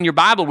Your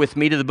Bible with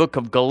me to the book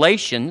of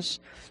Galatians,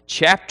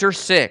 chapter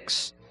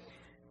 6.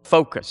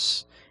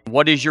 Focus.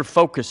 What is your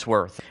focus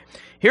worth?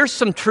 Here's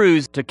some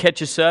truths to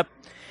catch us up.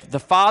 The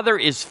Father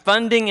is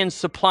funding and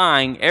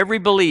supplying every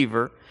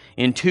believer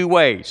in two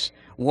ways.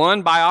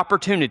 One, by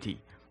opportunity.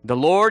 The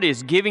Lord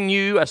is giving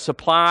you a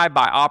supply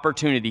by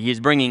opportunity. He is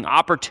bringing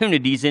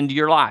opportunities into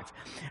your life.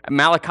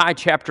 Malachi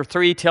chapter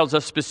 3 tells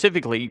us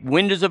specifically,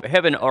 windows of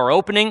heaven are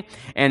opening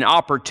and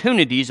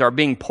opportunities are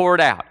being poured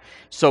out.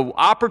 So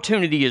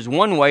opportunity is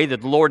one way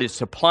that the Lord is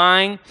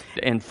supplying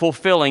and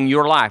fulfilling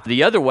your life.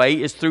 The other way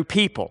is through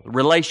people,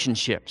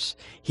 relationships.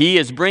 He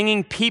is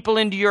bringing people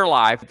into your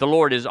life. The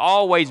Lord is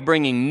always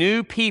bringing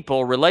new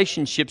people,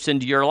 relationships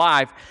into your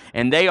life,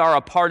 and they are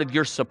a part of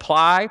your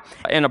supply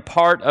and a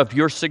part of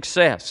your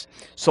success.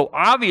 So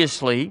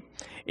obviously,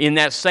 in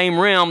that same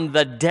realm,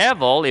 the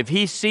devil, if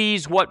he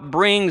sees what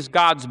brings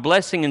God's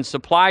blessing and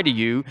supply to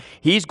you,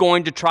 he's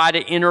going to try to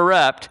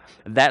interrupt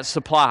that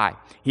supply.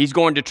 He's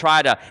going to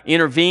try to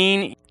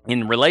intervene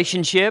in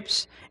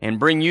relationships and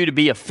bring you to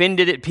be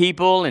offended at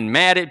people and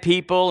mad at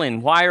people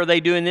and why are they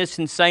doing this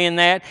and saying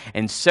that,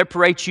 and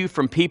separate you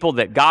from people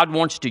that God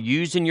wants to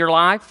use in your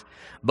life,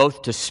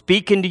 both to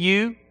speak into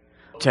you,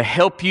 to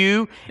help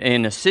you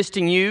and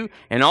assisting you,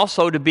 and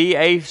also to be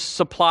a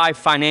supply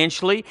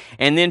financially,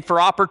 and then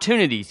for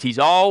opportunities. He's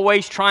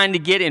always trying to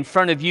get in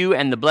front of you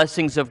and the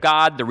blessings of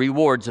God, the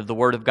rewards of the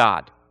Word of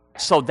God.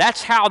 So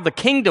that's how the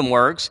kingdom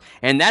works,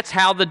 and that's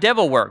how the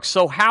devil works.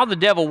 So how the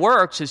devil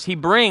works is he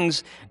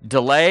brings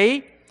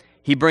delay,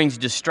 he brings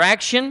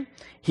distraction,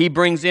 he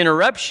brings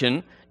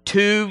interruption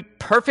to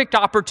perfect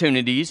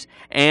opportunities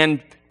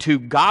and to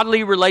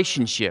godly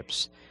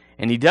relationships.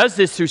 And he does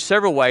this through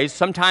several ways.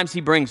 Sometimes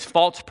he brings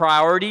false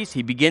priorities.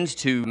 He begins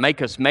to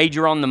make us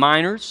major on the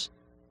minors.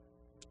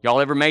 Y'all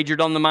ever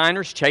majored on the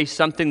minors? Chased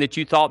something that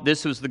you thought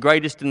this was the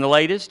greatest and the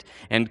latest,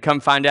 and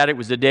come find out it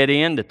was a dead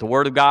end, that the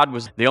Word of God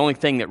was the only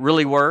thing that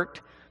really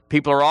worked.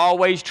 People are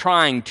always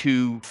trying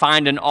to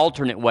find an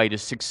alternate way to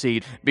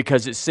succeed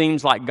because it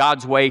seems like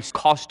God's way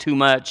costs too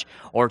much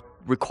or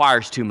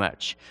requires too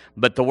much.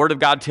 But the Word of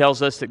God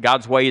tells us that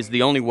God's way is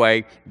the only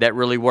way that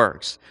really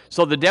works.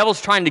 So the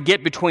devil's trying to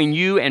get between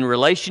you and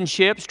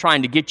relationships,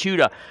 trying to get you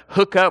to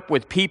hook up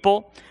with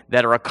people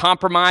that are a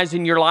compromise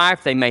in your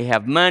life. They may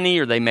have money,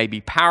 or they may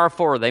be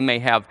powerful, or they may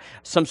have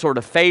some sort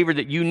of favor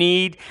that you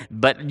need,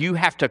 but you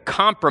have to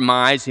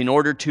compromise in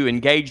order to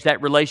engage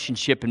that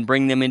relationship and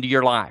bring them into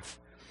your life.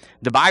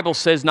 The Bible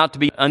says not to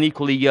be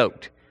unequally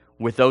yoked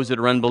with those that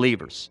are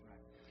unbelievers.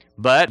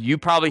 But you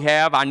probably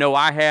have, I know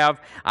I have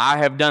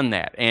done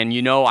that. And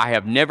you know, I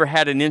have never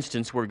had an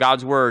instance where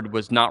God's Word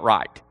was not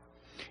right.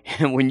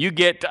 And when you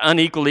get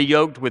unequally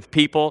yoked with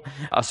people,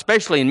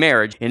 especially in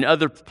marriage, in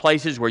other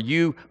places where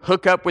you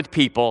hook up with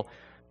people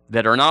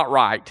that are not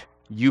right,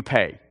 you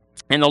pay.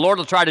 And the Lord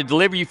will try to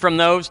deliver you from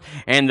those,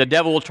 and the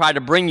devil will try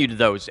to bring you to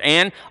those.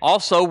 And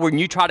also, when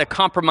you try to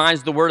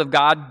compromise the Word of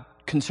God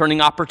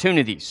concerning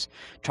opportunities,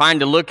 trying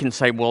to look and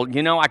say, well,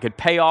 you know, I could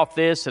pay off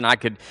this and I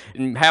could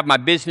have my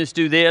business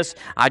do this.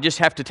 I just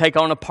have to take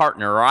on a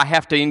partner, or I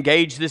have to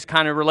engage this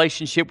kind of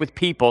relationship with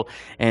people,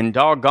 and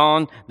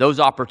doggone, those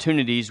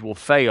opportunities will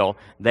fail.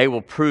 They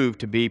will prove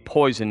to be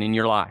poison in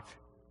your life.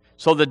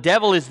 So the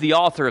devil is the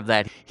author of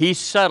that. He's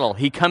subtle.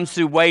 He comes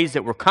through ways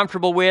that we're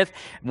comfortable with,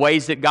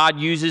 ways that God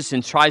uses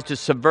and tries to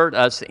subvert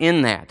us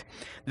in that.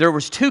 There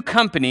was two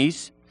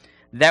companies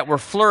that were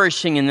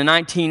flourishing in the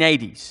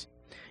 1980s.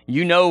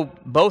 You know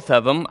both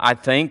of them, I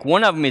think.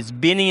 One of them is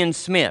Benny &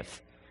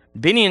 Smith.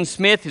 Benny &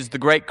 Smith is the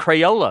great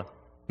Crayola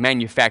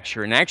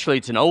manufacturer, and actually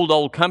it's an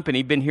old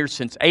company, been here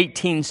since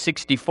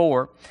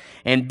 1864.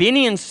 And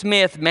Benny &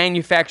 Smith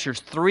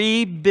manufactures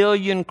 3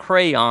 billion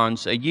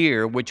crayons a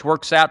year, which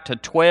works out to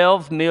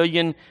 12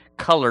 million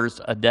colors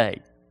a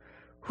day.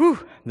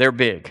 Whew, they're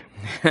big.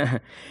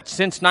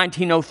 Since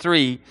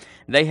 1903,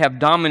 they have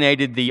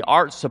dominated the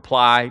art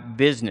supply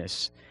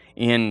business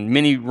in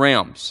many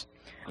realms.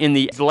 In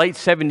the late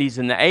 70s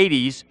and the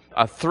 80s,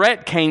 a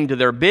threat came to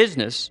their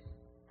business,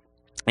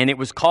 and it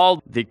was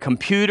called the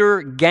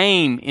computer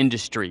game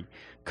industry.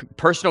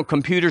 Personal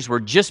computers were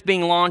just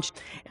being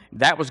launched.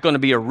 That was going to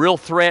be a real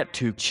threat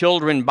to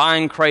children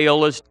buying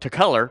Crayolas to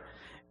color.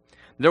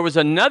 There was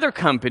another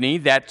company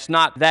that's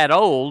not that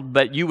old,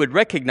 but you would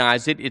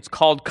recognize it. It's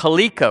called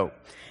Coleco.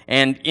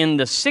 And in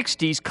the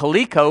 60s,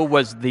 Coleco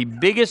was the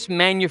biggest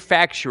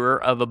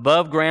manufacturer of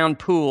above-ground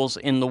pools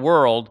in the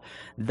world.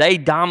 They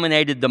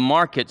dominated the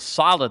market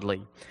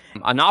solidly.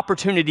 An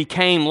opportunity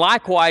came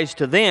likewise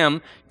to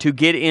them to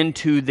get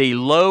into the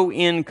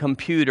low-end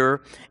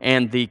computer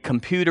and the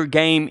computer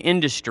game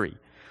industry.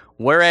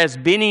 Whereas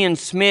Benny &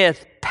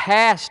 Smith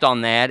passed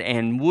on that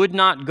and would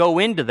not go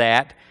into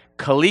that,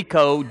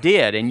 Coleco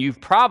did. And you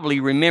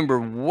probably remember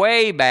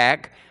way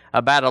back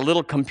about a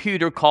little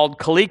computer called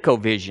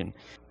ColecoVision.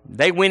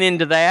 They went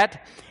into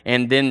that,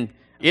 and then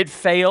it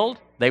failed.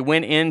 They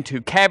went into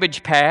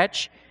Cabbage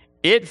Patch.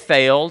 It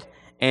failed,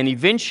 and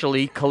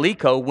eventually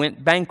Coleco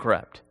went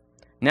bankrupt.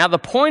 Now, the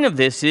point of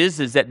this is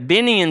that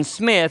Benny &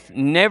 Smith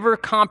never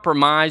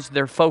compromised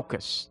their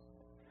focus.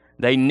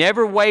 They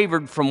never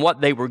wavered from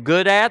what they were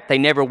good at. They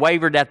never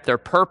wavered at their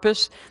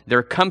purpose,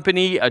 their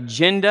company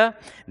agenda.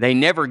 They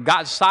never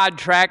got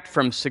sidetracked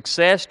from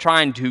success,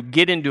 trying to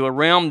get into a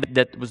realm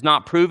that was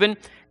not proven.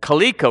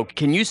 Coleco,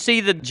 can you see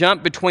the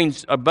jump between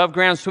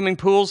above-ground swimming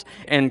pools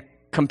and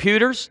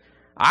computers?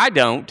 I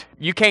don't.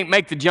 You can't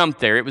make the jump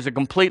there. It was a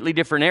completely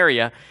different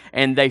area,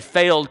 and they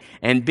failed.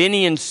 And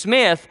Benny and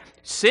Smith,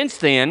 since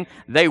then,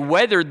 they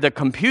weathered the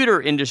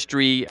computer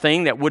industry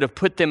thing that would have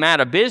put them out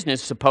of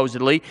business,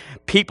 supposedly.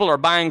 People are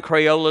buying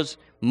Crayolas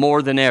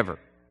more than ever.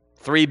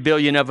 3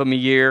 billion of them a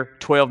year,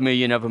 12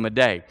 million of them a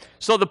day.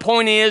 So the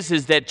point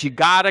is that you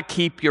got to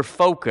keep your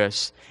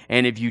focus,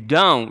 and if you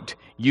don't,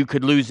 you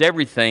could lose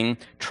everything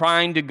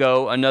trying to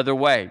go another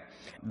way.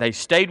 They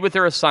stayed with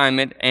their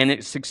assignment, and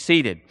it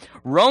succeeded.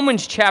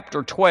 Romans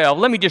chapter 12,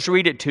 let me just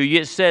read it to you.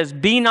 It says,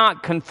 "Be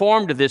not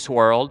conformed to this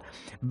world,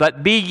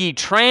 but be ye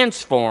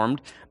transformed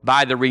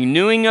by the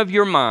renewing of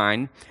your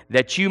mind,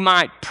 that you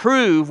might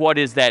prove what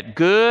is that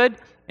good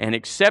and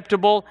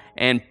acceptable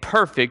and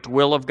perfect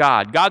will of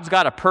God." God's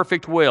got a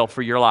perfect will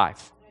for your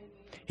life.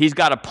 He's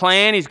got a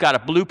plan. He's got a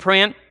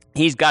blueprint.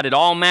 He's got it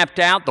all mapped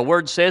out. The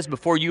Word says,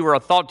 before you were a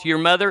thought to your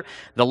mother,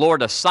 the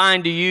Lord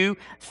assigned to you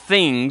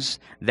things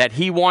that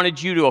He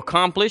wanted you to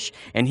accomplish,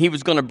 and He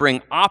was going to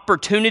bring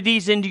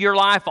opportunities into your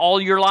life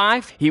all your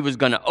life. He was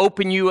going to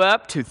open you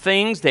up to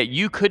things that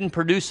you couldn't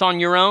produce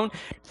on your own.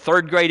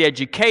 Third grade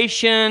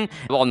education,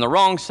 on the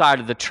wrong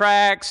side of the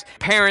tracks,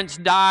 parents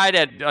died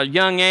at a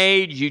young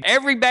age,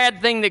 every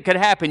bad thing that could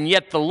happen,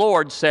 yet the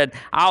Lord said,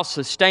 "I'll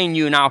sustain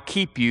you and I'll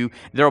keep you.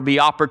 There'll be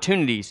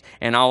opportunities,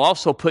 and I'll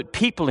also put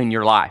people in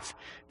your life.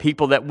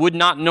 People that would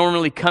not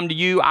normally come to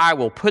you, I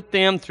will put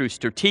them through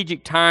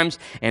strategic times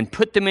and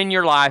put them in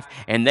your life,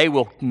 and they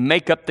will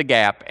make up the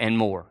gap and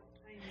more."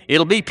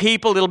 It'll be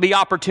people, it'll be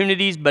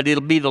opportunities, but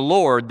it'll be the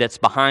Lord that's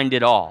behind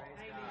it all.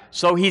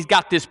 So He's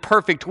got this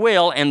perfect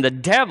will, and the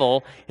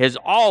devil has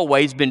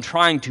always been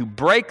trying to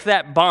break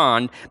that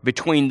bond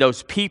between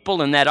those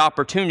people and that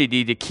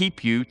opportunity to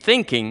keep you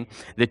thinking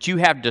that you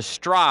have to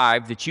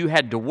strive, that you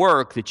had to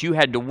work, that you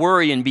had to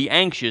worry and be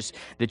anxious,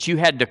 that you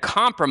had to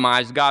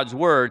compromise God's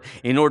Word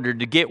in order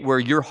to get where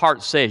your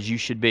heart says you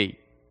should be.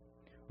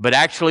 But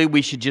actually,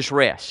 we should just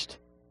rest.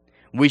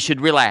 We should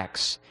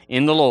relax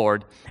in the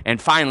Lord, and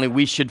finally,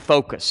 we should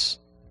focus.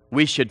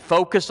 We should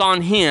focus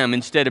on Him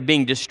instead of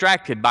being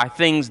distracted by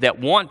things that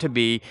want to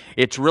be.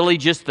 It's really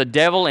just the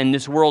devil and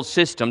this world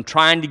system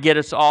trying to get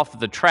us off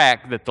the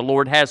track that the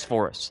Lord has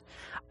for us.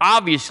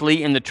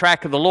 Obviously, in the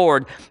track of the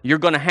Lord, you're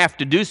going to have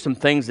to do some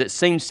things that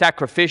seem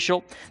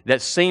sacrificial,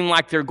 that seem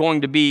like they're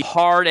going to be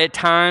hard at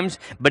times,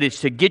 but it's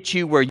to get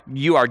you where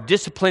you are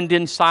disciplined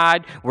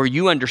inside, where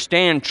you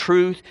understand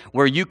truth,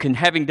 where you can,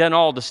 having done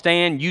all to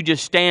stand, you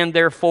just stand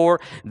therefore.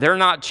 They're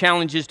not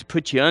challenges to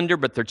put you under,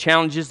 but they're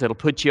challenges that'll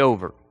put you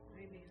over.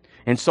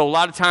 And so a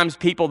lot of times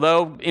people,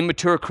 though,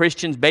 immature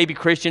Christians, baby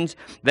Christians,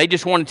 they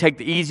just want to take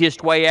the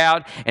easiest way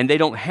out, and they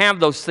don't have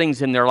those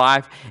things in their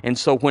life. And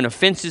so when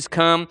offenses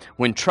come,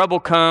 when trouble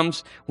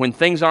comes, when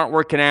things aren't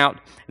working out,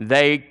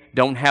 they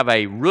don't have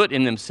a root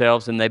in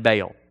themselves, and they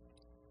bail.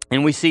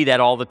 And we see that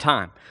all the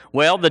time.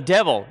 Well, the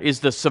devil is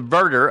the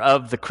subverter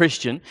of the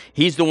Christian.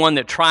 He's the one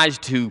that tries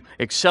to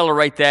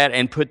accelerate that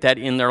and put that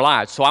in their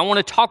lives. So I want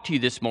to talk to you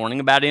this morning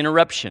about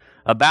interruption,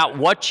 about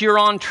what you're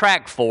on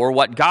track for,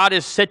 what God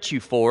has set you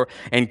for,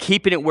 and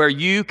keeping it where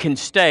you can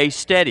stay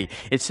steady.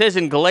 It says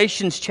in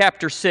Galatians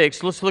chapter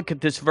 6, let's look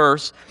at this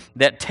verse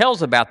that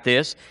tells about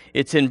this.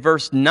 It's in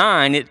verse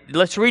 9.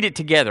 Let's read it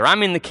together.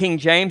 I'm in the King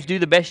James. Do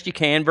the best you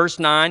can. Verse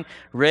 9.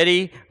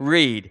 Ready?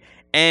 Read.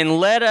 "And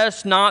let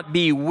us not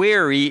be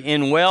weary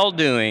in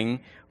well-doing,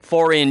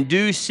 for in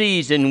due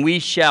season we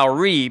shall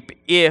reap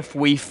if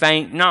we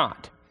faint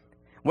not."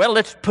 Well,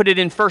 let's put it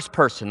in first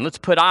person. Let's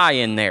put I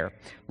in there.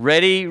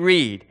 Ready,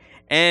 read.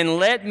 "And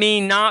let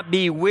me not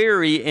be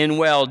weary in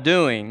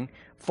well-doing,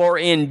 for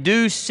in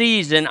due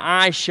season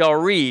I shall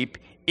reap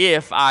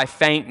if I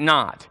faint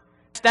not."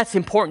 That's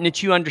important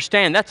that you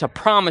understand. That's a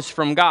promise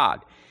from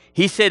God.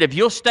 He said if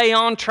you'll stay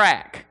on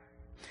track,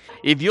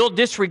 if you'll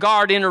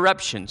disregard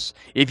interruptions,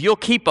 if you'll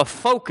keep a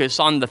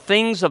focus on the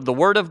things of the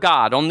Word of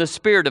God, on the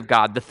Spirit of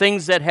God, the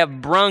things that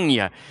have brung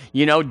you,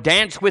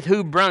 dance with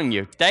who brung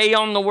you. Stay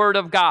on the Word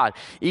of God,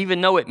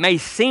 even though it may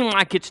seem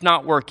like it's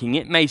not working.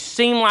 It may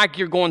seem like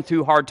you're going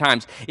through hard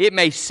times. It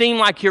may seem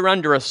like you're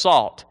under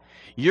assault.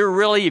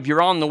 If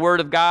you're on the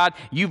Word of God,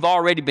 you've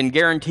already been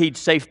guaranteed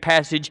safe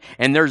passage,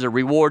 and there's a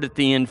reward at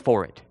the end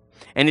for it.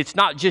 And it's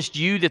not just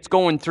you that's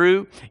going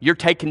through. You're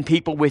taking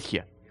people with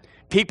you.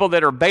 People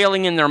that are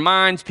bailing in their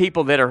minds,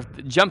 people that are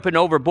jumping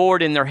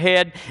overboard in their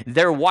head,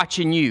 they're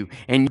watching you.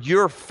 And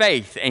your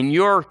faith and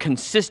your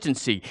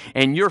consistency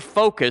and your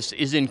focus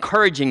is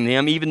encouraging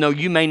them, even though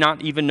you may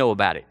not even know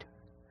about it.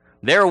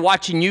 They're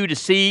watching you to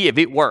see if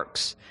it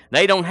works.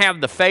 They don't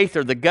have the faith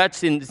or the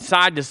guts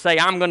inside to say,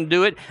 I'm going to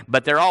do it,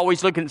 but they're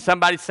always looking at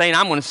somebody saying,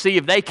 I'm going to see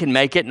if they can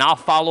make it, and I'll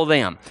follow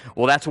them.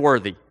 Well, that's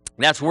worthy.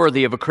 That's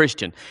worthy of a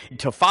Christian.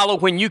 To follow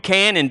when you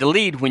can and to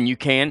lead when you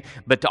can,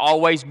 but to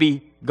always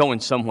be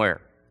going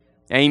somewhere.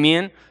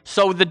 Amen?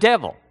 So the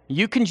devil,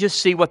 you can just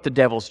see what the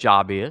devil's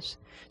job is.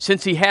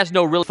 Since he has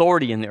no real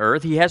authority in the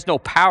earth, he has no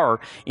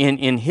power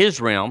in his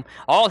realm,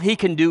 all he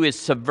can do is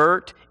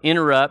subvert,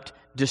 interrupt,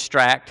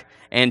 distract,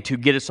 and to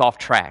get us off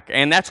track.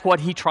 And that's what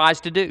he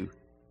tries to do.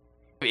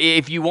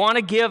 If you want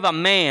to give a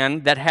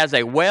man that has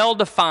a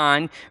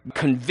well-defined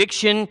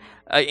conviction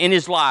in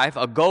his life,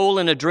 a goal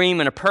and a dream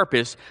and a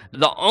purpose,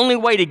 the only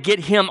way to get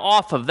him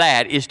off of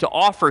that is to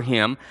offer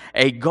him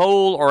a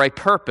goal or a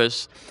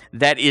purpose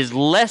that is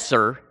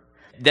lesser,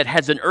 that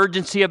has an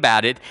urgency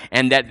about it,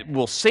 and that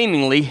will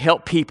seemingly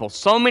help people.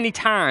 So many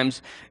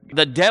times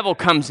the devil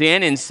comes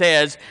in and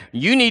says,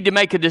 you need to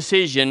make a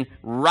decision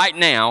right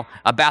now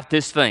about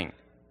this thing.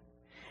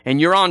 And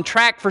you're on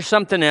track for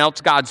something else.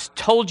 God's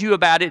told you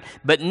about it,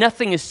 but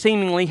nothing is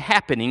seemingly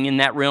happening in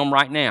that realm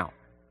right now.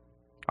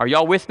 Are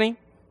y'all with me?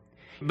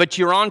 But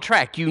you're on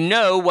track. You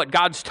know what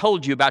God's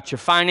told you about your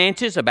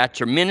finances, about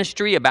your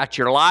ministry, about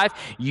your life.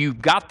 You've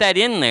got that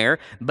in there,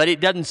 but it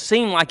doesn't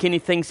seem like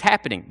anything's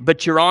happening.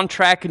 But you're on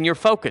track and you're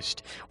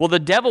focused. Well, the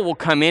devil will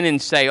come in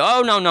and say,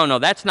 oh, no,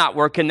 that's not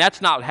working.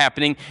 That's not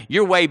happening.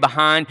 You're way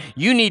behind.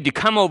 You need to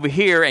come over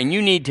here and you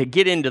need to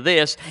get into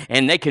this,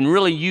 and they can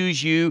really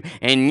use you,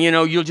 and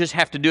you'll just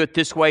have to do it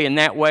this way and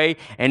that way.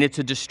 And it's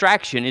a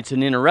distraction. It's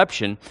an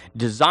interruption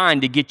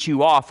designed to get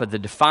you off of the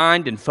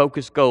defined and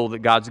focused goal that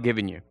God's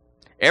given you.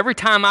 Every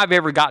time I've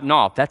ever gotten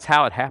off, that's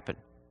how it happened,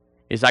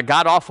 is I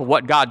got off of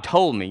what God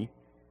told me,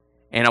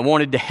 and I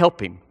wanted to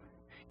help him.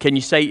 Can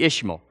you say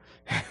Ishmael?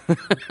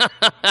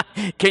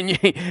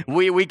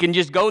 We can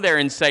just go there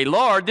and say,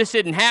 Lord, this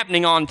isn't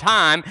happening on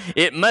time.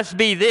 It must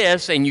be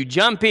this, and you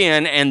jump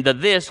in, and the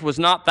this was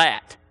not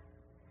that.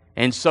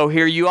 And so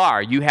here you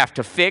are. You have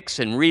to fix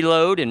and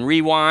reload and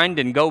rewind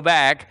and go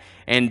back,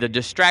 and the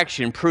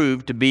distraction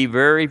proved to be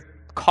very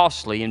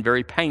costly and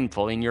very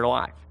painful in your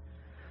life.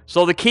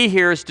 So the key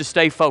here is to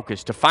stay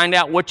focused, to find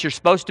out what you're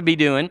supposed to be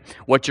doing,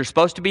 what you're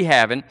supposed to be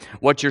having,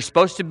 what you're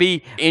supposed to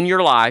be in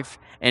your life,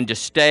 and to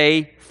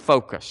stay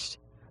focused.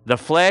 The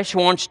flesh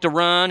wants to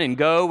run and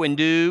go and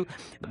do.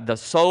 The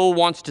soul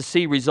wants to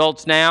see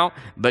results now,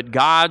 but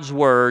God's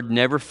word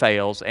never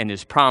fails, and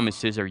his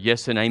promises are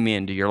yes and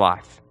amen to your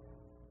life.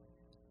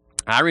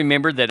 I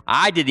remember that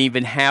I didn't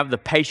even have the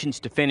patience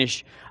to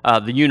finish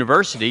the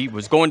university,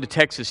 was going to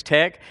Texas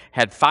Tech,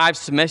 had 5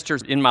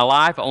 semesters in my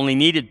life, only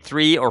needed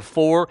 3 or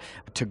 4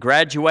 to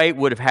graduate,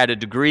 would have had a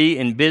degree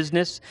in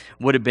business,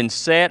 would have been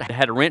set,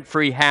 had a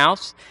rent-free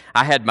house.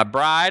 I had my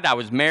bride, I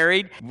was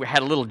married,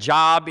 had a little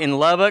job in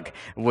Lubbock,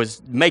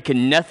 was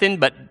making nothing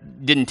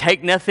but didn't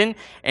take nothing,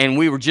 and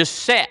we were just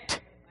set.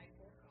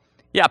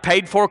 Yeah, I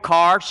paid for a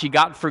car she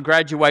got for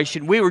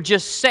graduation. We were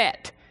just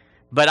set.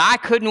 But I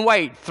couldn't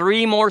wait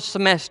 3 more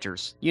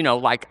semesters,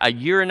 like a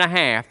year and a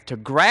half, to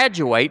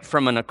graduate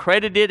from an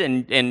accredited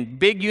and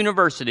big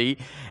university,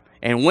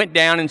 and went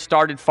down and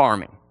started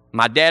farming.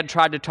 My dad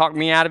tried to talk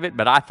me out of it,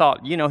 but I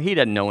thought, he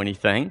doesn't know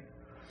anything.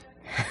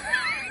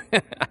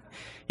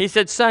 He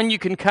said, son, you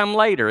can come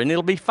later and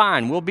it'll be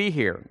fine. We'll be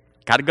here.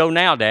 Got to go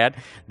now, Dad.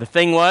 The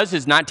thing was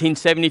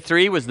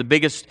 1973 was the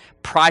biggest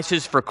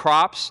prices for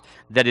crops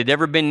that had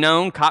ever been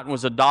known. Cotton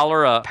was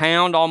 $1 a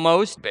pound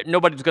almost.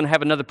 Nobody was going to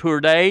have another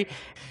poor day.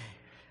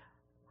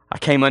 I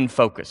came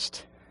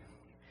unfocused.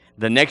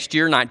 The next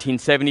year,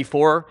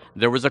 1974,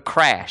 there was a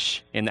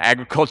crash in the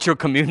agricultural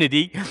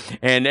community,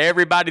 and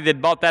everybody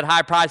that bought that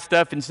high-priced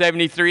stuff in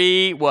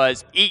 73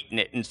 was eating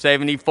it in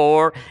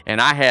 74, and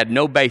I had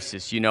no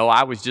basis.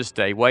 I was just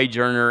a wage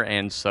earner,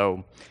 and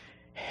so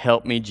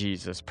help me,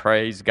 Jesus.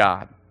 Praise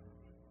God.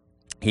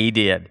 He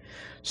did.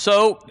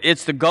 So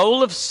it's the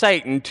goal of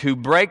Satan to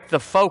break the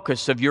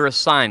focus of your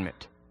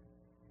assignment.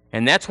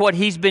 And that's what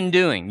he's been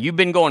doing. You've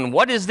been going,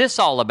 what is this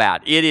all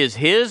about? It is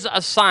his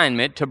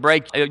assignment to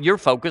break your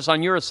focus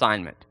on your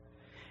assignment.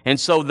 And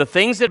so the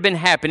things that have been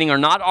happening are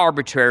not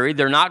arbitrary.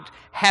 They're not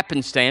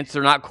happenstance.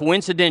 They're not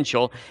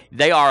coincidental.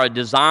 They are a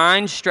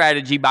designed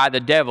strategy by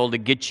the devil to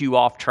get you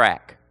off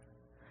track.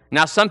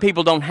 Now, some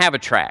people don't have a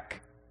track.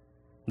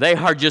 They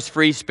are just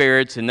free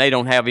spirits, and they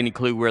don't have any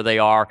clue where they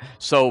are.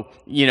 So,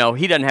 he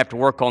doesn't have to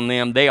work on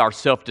them. They are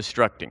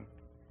self-destructing.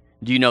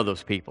 Do you know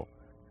those people?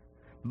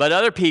 But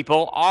other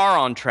people are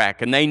on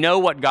track, and they know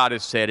what God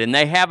has said, and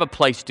they have a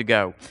place to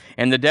go.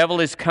 And the devil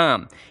has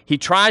come. He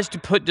tries to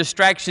put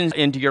distractions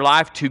into your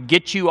life to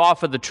get you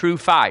off of the true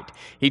fight.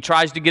 He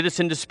tries to get us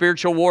into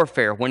spiritual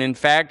warfare, when in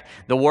fact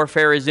the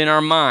warfare is in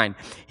our mind.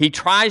 He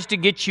tries to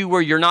get you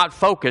where you're not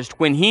focused,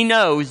 when he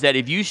knows that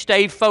if you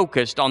stay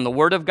focused on the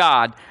Word of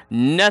God,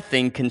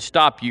 nothing can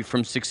stop you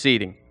from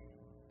succeeding.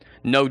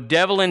 No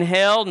devil in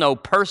hell, no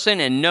person,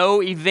 and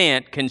no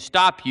event can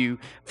stop you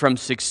from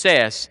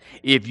success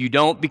if you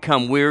don't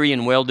become weary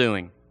in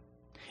well-doing,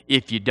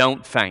 if you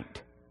don't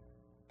faint.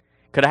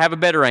 Could I have a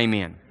better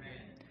amen?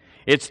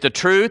 It's the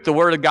truth. The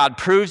Word of God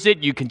proves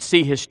it. You can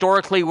see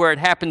historically where it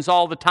happens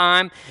all the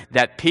time,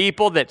 that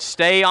people that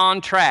stay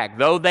on track,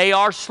 though they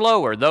are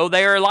slower, though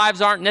their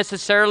lives aren't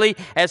necessarily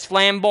as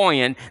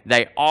flamboyant,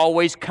 they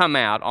always come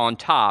out on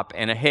top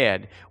and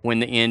ahead when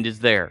the end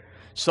is there.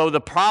 So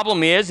the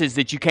problem is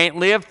that you can't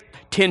live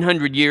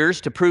 1,000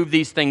 years to prove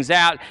these things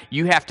out.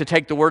 You have to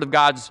take the Word of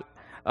God's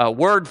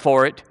word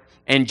for it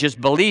and just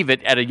believe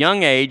it at a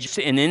young age,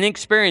 an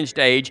inexperienced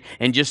age,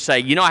 and just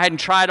say, I hadn't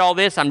tried all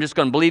this. I'm just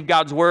going to believe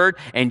God's Word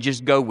and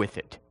just go with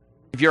it.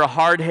 If you're a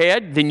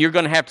hardhead, then you're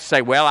going to have to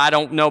say, well, I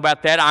don't know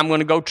about that. I'm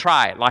going to go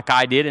try it like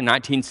I did in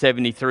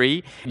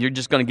 1973. You're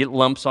just going to get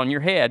lumps on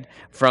your head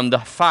from the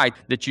fight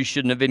that you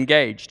shouldn't have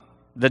engaged.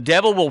 The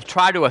devil will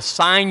try to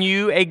assign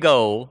you a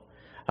goal,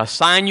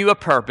 assign you a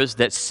purpose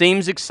that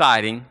seems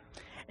exciting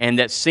and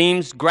that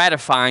seems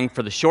gratifying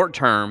for the short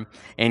term,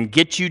 and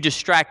get you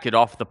distracted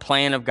off the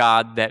plan of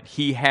God that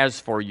He has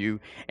for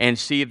you, and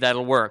see if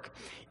that'll work.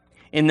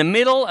 In the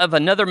middle of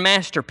another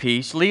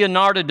masterpiece,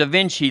 Leonardo da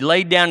Vinci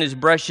laid down his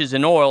brushes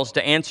and oils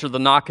to answer the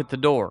knock at the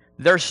door.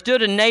 There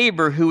stood a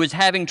neighbor who was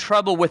having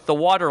trouble with the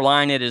water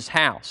line at his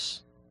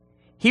house.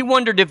 He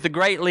wondered if the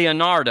great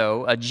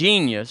Leonardo, a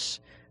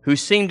genius who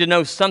seemed to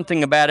know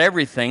something about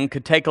everything,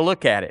 could take a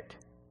look at it.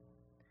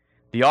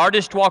 The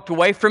artist walked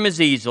away from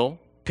his easel,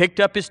 picked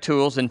up his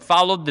tools, and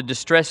followed the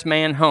distressed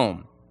man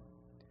home.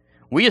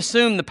 We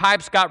assume the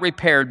pipes got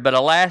repaired, but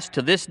alas,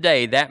 to this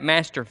day, that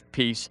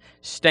masterpiece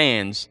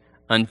stands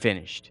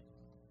unfinished.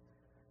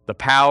 The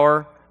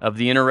power of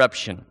the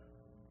interruption.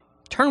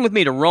 Turn with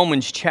me to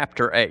Romans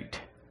chapter 8.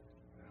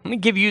 Let me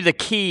give you the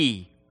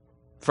key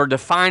for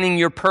defining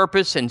your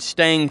purpose and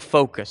staying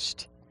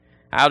focused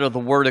out of the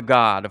Word of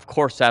God, of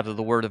course, out of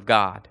the Word of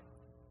God.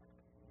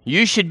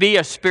 You should be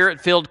a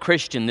Spirit-filled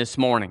Christian this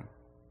morning.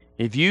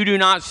 If you do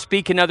not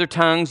speak in other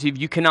tongues, if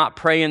you cannot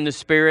pray in the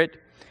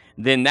Spirit,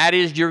 then that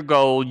is your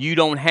goal. You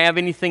don't have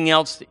anything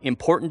else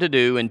important to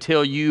do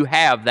until you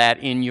have that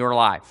in your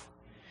life.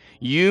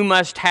 You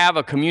must have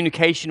a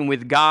communication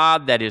with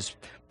God that is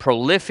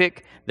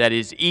prolific, that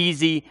is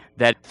easy,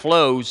 that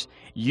flows.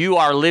 You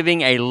are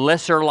living a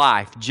lesser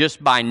life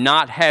just by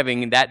not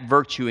having that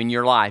virtue in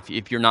your life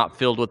if you're not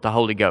filled with the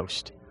Holy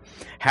Ghost.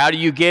 How do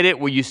you get it?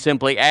 Well, you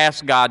simply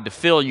ask God to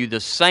fill you the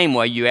same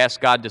way you ask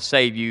God to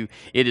save you.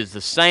 It is the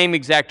same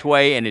exact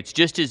way, and it's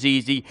just as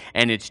easy,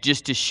 and it's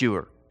just as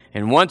sure.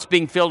 And once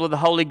being filled with the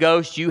Holy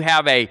Ghost, you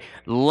have a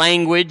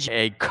language,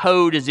 a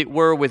code, as it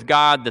were, with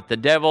God that the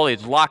devil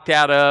is locked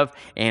out of.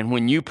 And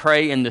when you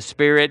pray in the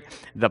Spirit,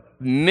 the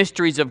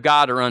mysteries of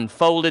God are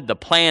unfolded, the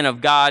plan of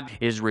God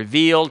is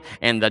revealed,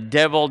 and the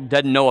devil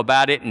doesn't know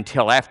about it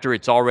until after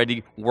it's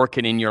already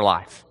working in your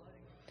life.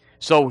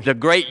 So the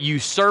great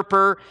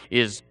usurper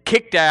is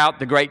kicked out.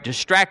 The great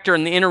distractor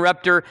and the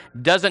interrupter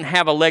doesn't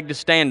have a leg to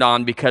stand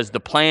on because the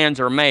plans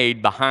are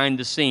made behind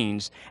the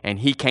scenes, and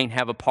he can't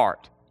have a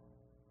part.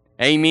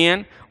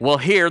 Amen? Well,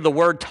 here the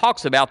Word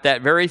talks about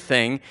that very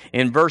thing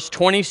in verse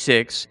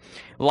 26.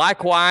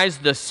 Likewise,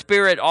 the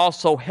Spirit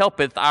also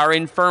helpeth our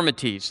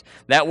infirmities.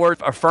 That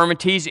word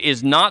infirmities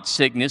is not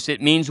sickness,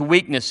 it means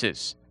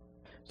weaknesses.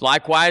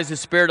 Likewise, the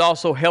Spirit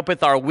also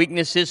helpeth our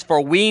weaknesses,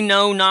 for we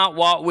know not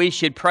what we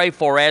should pray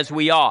for as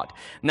we ought.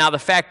 Now, the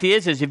fact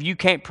is if you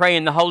can't pray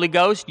in the Holy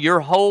Ghost, your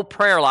whole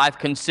prayer life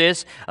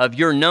consists of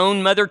your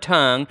known mother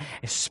tongue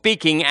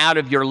speaking out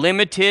of your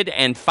limited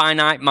and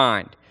finite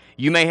mind.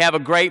 You may have a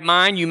great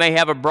mind, you may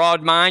have a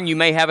broad mind, you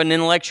may have an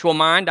intellectual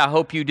mind, I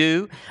hope you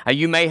do.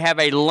 You may have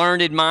a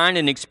learned mind,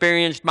 an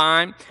experienced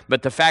mind,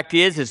 but the fact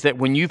is that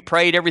when you've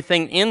prayed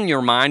everything in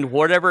your mind,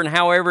 whatever and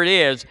however it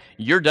is,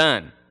 you're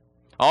done.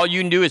 All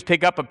you can do is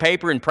pick up a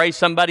paper and pray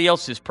somebody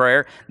else's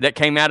prayer that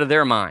came out of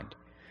their mind.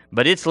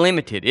 But it's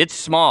limited, it's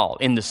small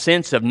in the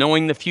sense of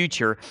knowing the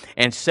future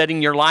and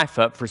setting your life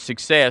up for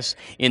success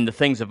in the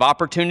things of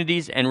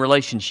opportunities and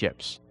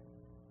relationships.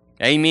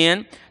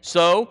 Amen.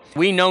 So,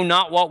 we know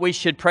not what we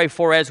should pray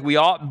for as we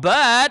ought,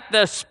 but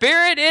the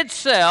Spirit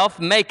itself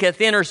maketh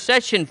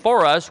intercession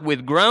for us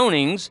with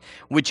groanings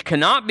which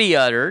cannot be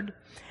uttered,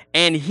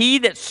 and he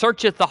that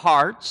searcheth the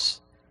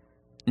hearts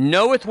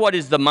knoweth what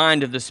is the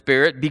mind of the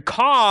Spirit,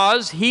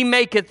 because he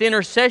maketh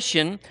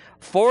intercession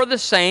for the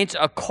saints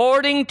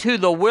according to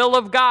the will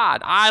of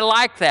God. I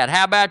like that.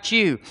 How about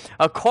you?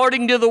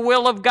 According to the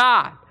will of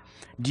God.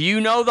 Do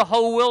you know the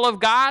whole will of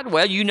God?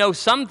 Well, you know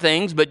some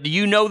things, but do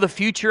you know the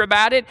future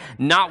about it?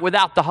 Not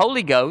without the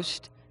Holy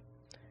Ghost.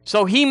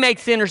 So he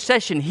makes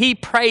intercession. He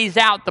prays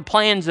out the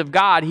plans of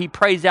God. He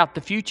prays out the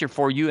future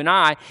for you and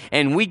I,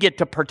 and we get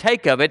to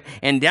partake of it.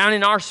 And down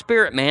in our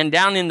spirit, man,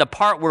 down in the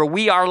part where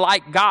we are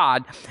like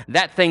God,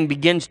 that thing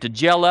begins to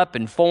gel up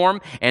and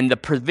form, and the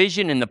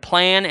provision and the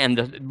plan and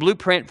the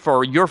blueprint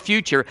for your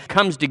future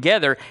comes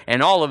together,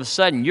 and all of a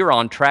sudden you're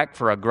on track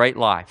for a great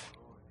life.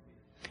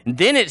 And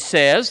then it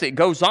says, it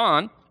goes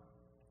on,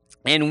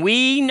 and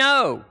we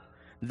know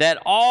that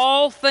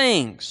all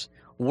things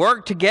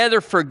work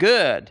together for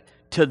good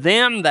to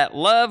them that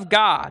love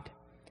God.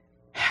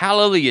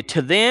 Hallelujah.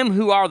 To them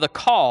who are the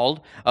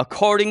called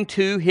according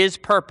to His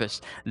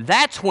purpose.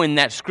 That's when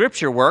that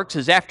scripture works,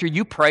 is after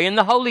you pray in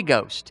the Holy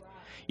Ghost.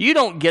 You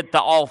don't get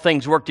the all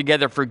things work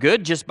together for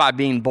good just by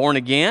being born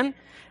again.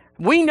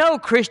 We know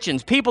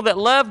Christians, people that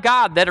love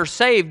God, that are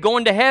saved,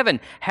 going to heaven,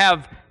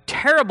 have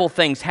terrible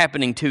things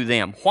happening to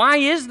them. Why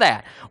is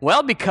that?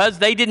 Well, because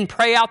they didn't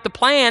pray out the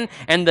plan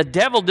and the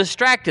devil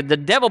distracted. The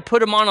devil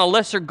put them on a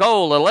lesser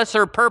goal, a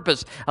lesser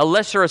purpose, a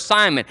lesser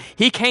assignment.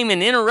 He came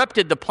and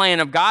interrupted the plan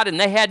of God, and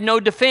they had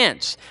no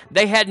defense.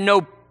 They had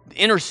no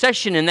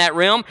intercession in that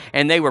realm,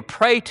 and they were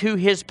prey to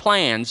his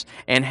plans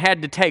and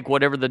had to take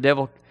whatever the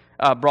devil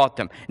brought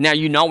them. Now,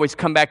 you can always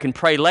come back and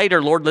pray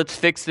later, Lord, let's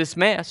fix this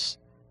mess.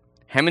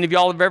 How many of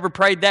y'all have ever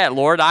prayed that?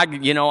 Lord,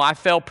 I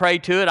fell prey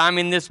to it. I'm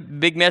in this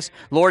big mess.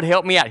 Lord,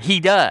 help me out. He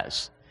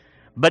does.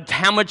 But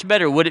how much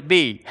better would it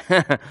be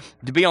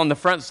to be on the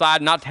front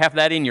side, not to have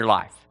that in your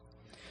life?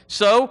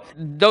 So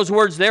those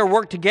words there,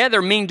 work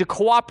together, mean to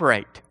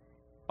cooperate.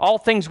 All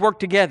things work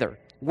together.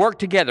 Work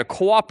together,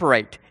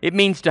 cooperate. It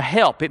means to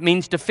help. It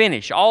means to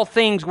finish. All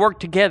things work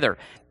together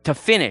to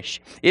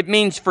finish. It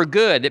means for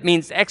good. It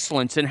means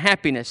excellence and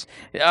happiness.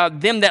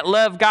 Them that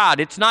love God,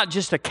 it's not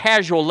just a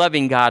casual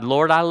loving God.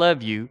 Lord, I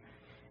love you.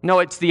 No,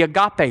 it's the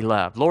agape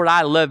love. Lord,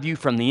 I love you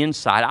from the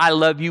inside. I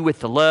love you with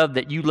the love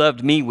that you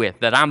loved me with,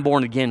 that I'm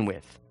born again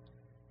with.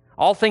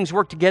 All things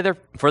work together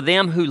for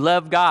them who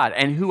love God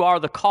and who are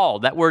the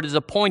called. That word is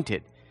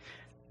appointed.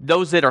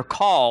 Those that are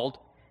called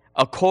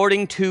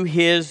according to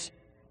his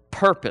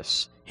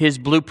purpose, his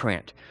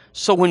blueprint.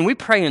 So when we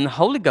pray in the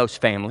Holy Ghost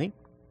family,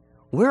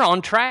 we're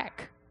on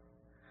track.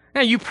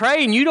 Now, you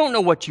pray and you don't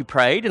know what you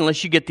prayed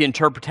unless you get the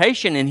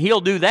interpretation, and he'll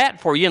do that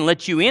for you and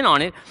let you in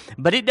on it.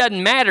 But it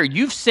doesn't matter.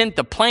 You've sent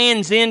the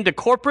plans into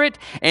corporate,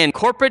 and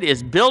corporate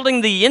is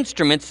building the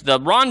instruments, the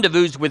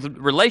rendezvous with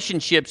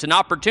relationships and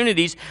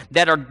opportunities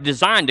that are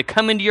designed to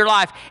come into your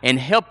life and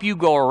help you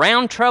go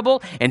around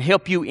trouble and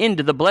help you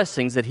into the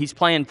blessings that he's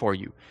planned for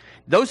you.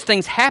 Those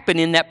things happen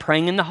in that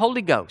praying in the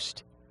Holy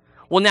Ghost.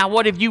 Well, now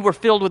what if you were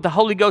filled with the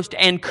Holy Ghost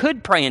and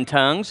could pray in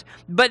tongues,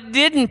 but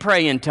didn't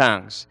pray in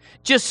tongues?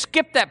 Just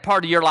skipped that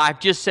part of your life,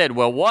 just said,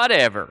 well,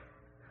 whatever.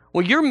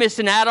 Well, you're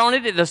missing out on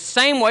it the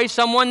same way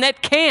someone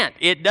that can't.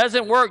 It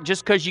doesn't work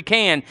just because you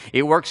can.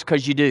 It works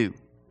because you do.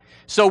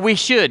 So we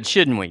should,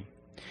 shouldn't we?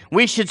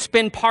 We should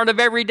spend part of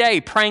every day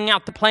praying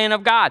out the plan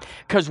of God.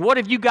 Because what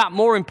have you got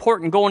more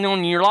important going on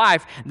in your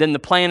life than the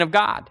plan of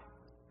God?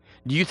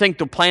 Do you think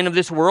the plan of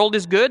this world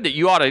is good, that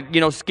you ought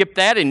to, skip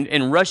that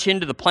and rush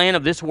into the plan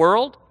of this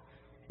world?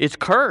 It's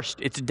cursed.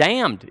 It's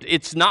damned.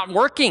 It's not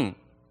working.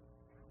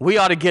 We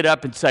ought to get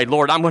up and say,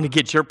 Lord, I'm going to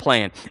get your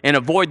plan and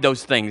avoid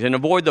those things and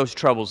avoid those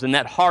troubles and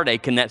that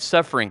heartache and that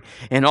suffering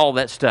and all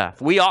that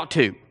stuff. We ought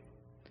to.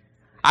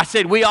 I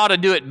said we ought to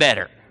do it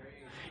better.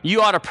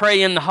 You ought to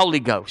pray in the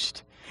Holy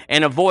Ghost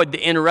and avoid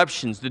the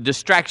interruptions, the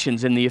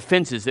distractions, and the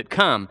offenses that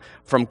come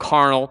from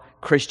carnal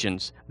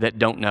Christians that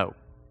don't know.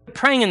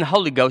 Praying in the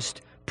Holy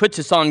Ghost puts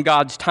us on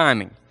God's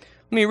timing.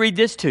 Let me read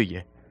this to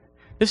you.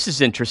 This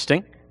is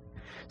interesting.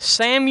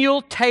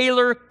 Samuel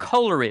Taylor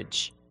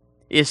Coleridge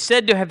is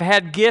said to have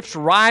had gifts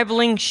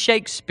rivaling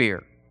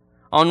Shakespeare.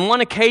 On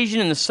one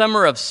occasion in the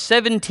summer of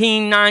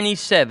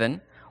 1797,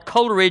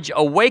 Coleridge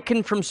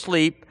awakened from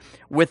sleep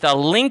with a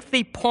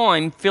lengthy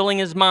poem filling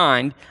his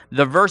mind,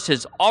 the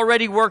verses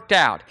already worked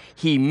out.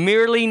 He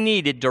merely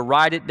needed to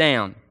write it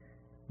down.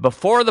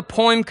 Before the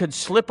poem could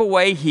slip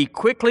away, he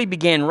quickly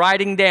began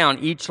writing down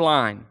each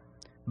line.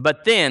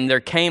 But then there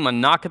came a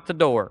knock at the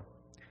door.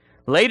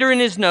 Later in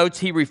his notes,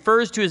 he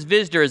refers to his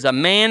visitor as a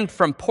man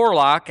from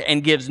Porlock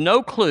and gives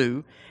no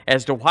clue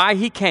as to why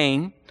he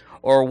came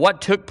or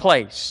what took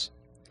place.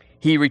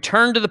 He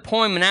returned to the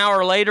poem an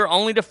hour later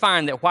only to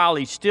find that while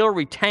he still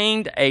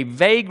retained a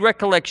vague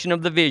recollection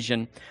of the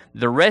vision,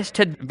 the rest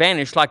had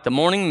vanished like the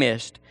morning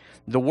mist.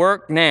 The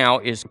work now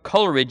is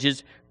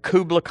Coleridge's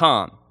Kubla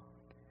Khan.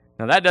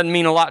 Now, that doesn't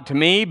mean a lot to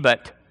me,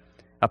 but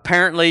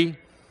apparently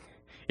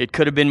it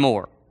could have been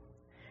more.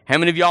 How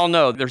many of y'all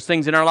know there's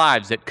things in our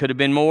lives that could have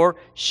been more,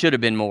 should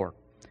have been more?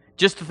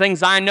 Just the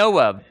things I know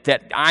of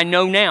that I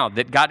know now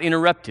that got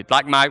interrupted,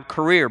 like my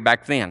career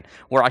back then,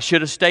 where I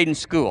should have stayed in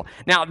school.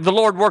 Now, the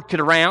Lord worked it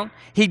around.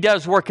 He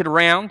does work it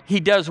around. He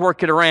does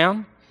work it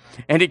around.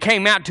 And it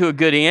came out to a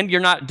good end.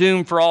 You're not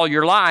doomed for all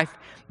your life.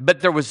 But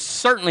there was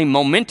certainly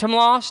momentum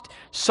lost,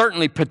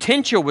 certainly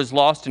potential was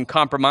lost and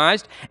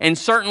compromised, and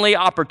certainly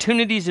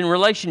opportunities and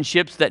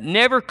relationships that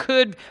never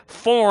could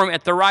form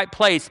at the right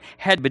place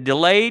had to be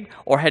delayed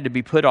or had to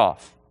be put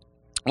off.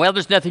 Well,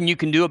 there's nothing you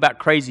can do about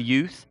crazy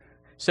youth,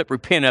 except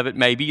repent of it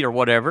maybe or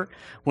whatever.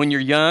 When you're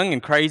young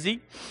and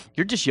crazy,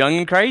 you're just young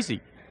and crazy.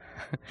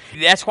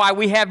 That's why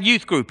we have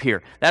youth group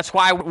here. That's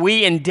why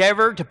we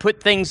endeavor to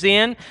put things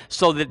in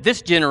so that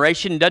this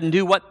generation doesn't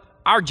do what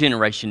our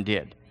generation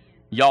did.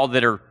 Y'all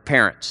that are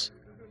parents,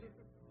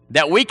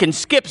 that we can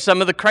skip some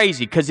of the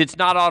crazy because it's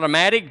not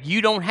automatic.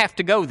 You don't have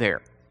to go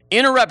there.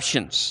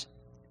 Interruptions.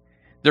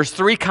 There's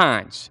three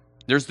kinds.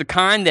 There's the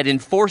kind that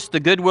enforce the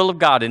goodwill of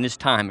God in His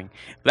timing.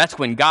 That's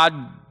when God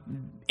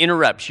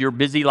interrupts your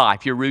busy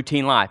life, your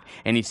routine life,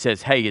 and He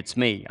says, hey, it's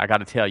me. I got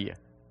to tell you.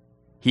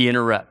 He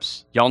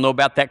interrupts. Y'all know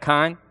about that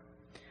kind?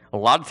 A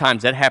lot of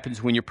times that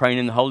happens when you're praying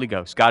in the Holy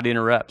Ghost. God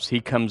interrupts.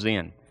 He comes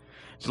in.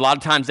 A lot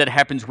of times that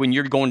happens when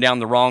you're going down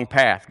the wrong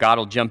path. God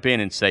will jump in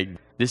and say,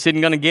 this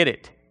isn't going to get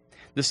it.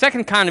 The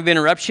second kind of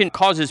interruption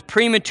causes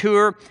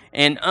premature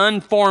and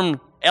unformed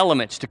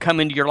elements to come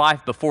into your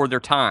life before their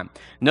time.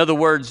 In other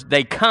words,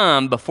 they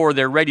come before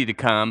they're ready to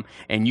come,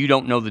 and you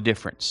don't know the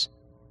difference.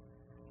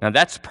 Now,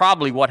 that's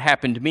probably what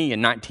happened to me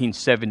in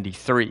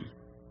 1973.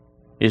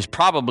 Is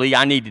probably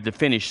I needed to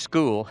finish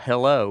school.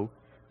 Hello.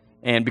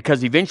 And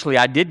because eventually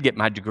I did get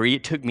my degree,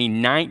 it took me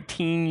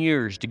 19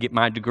 years to get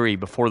my degree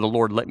before the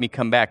Lord let me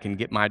come back and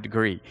get my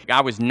degree.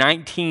 I was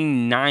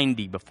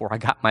 1990 before I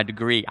got my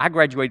degree. I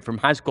graduated from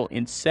high school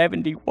in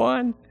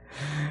 71.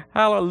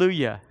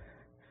 Hallelujah.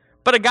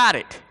 But I got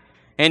it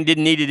and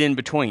didn't need it in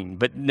between,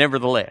 but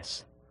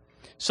nevertheless.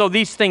 So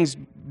these things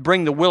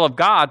bring the will of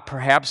God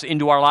perhaps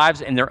into our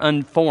lives, and they're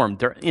unformed,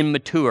 they're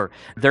immature,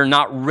 they're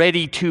not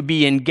ready to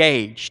be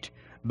engaged.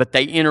 But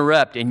they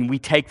interrupt, and we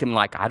take them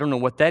like, I don't know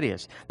what that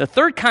is. The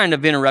third kind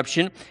of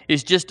interruption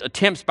is just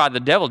attempts by the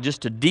devil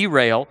just to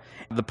derail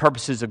the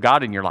purposes of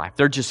God in your life.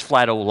 They're just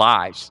flat old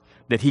lies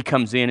that he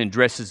comes in and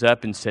dresses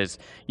up and says,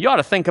 you ought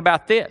to think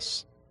about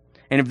this.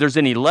 And if there's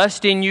any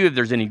lust in you, if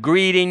there's any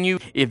greed in you,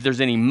 if there's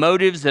any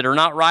motives that are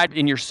not right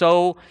in your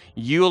soul,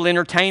 you'll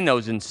entertain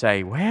those and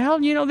say, well,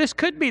 this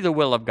could be the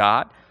will of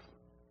God.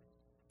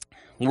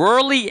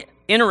 Worldly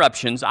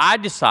interruptions, I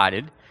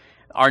decided,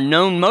 are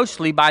known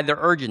mostly by their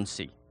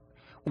urgency.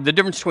 The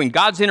difference between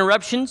God's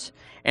interruptions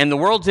and the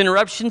world's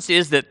interruptions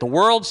is that the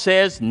world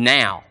says,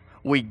 now.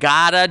 We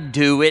gotta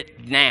do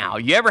it now.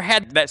 You ever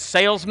had that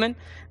salesman?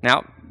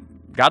 Now,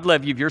 God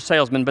love you if you're a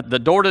salesman, but the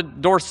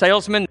door-to-door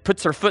salesman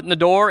puts their foot in the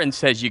door and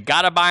says, you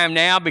gotta buy them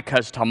now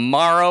because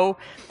tomorrow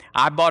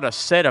I bought a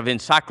set of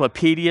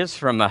encyclopedias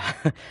from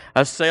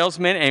a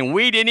salesman, and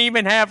we didn't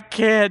even have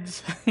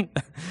kids.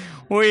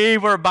 We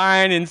were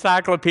buying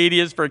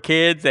encyclopedias for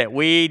kids that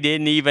we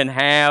didn't even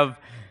have.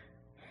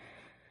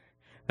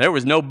 There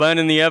was no bun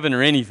in the oven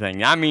or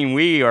anything. I mean,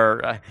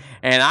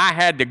 and I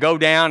had to go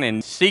down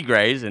and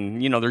Seagrays,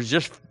 and, there's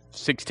just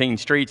 16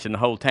 streets in the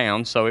whole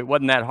town, so it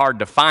wasn't that hard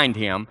to find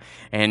him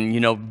and,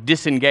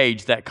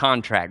 disengage that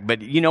contract. But,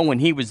 when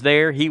he was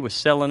there, he was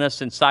selling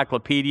us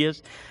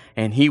encyclopedias,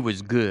 and he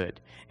was good,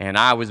 and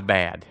I was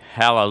bad.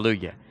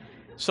 Hallelujah.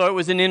 So it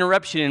was an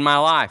interruption in my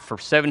life for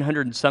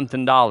 $700 and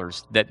something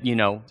that,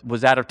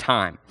 was out of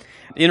time.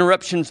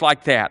 Interruptions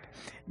like that.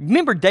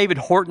 Remember David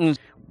Horton?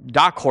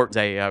 Doc Horton's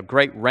a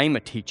great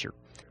Rhema teacher,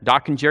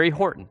 Doc and Jerry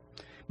Horton.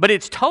 But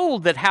it's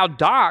told that how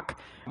Doc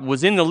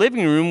was in the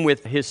living room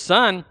with his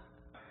son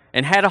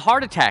and had a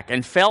heart attack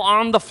and fell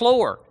on the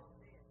floor,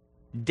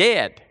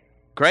 dead,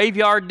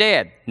 graveyard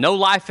dead, no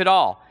life at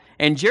all.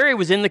 And Jerry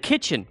was in the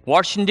kitchen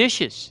washing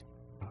dishes.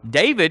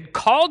 David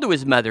called to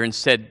his mother and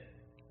said,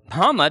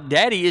 Mama,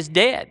 Daddy is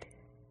dead.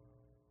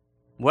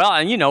 Well,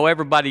 and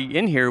everybody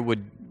in here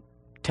would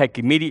take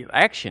immediate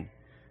action.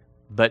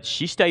 But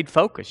she stayed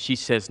focused. She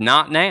says,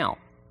 not now.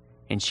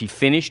 And she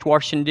finished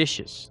washing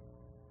dishes.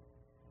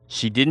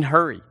 She didn't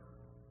hurry.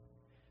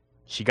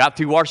 She got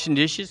through washing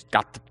dishes,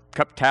 got the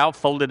cup towel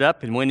folded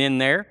up and went in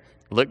there,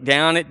 looked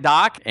down at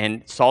Doc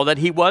and saw that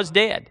he was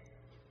dead.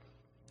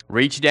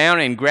 Reached down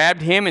and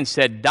grabbed him and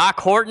said, Doc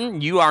Horton,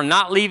 you are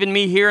not leaving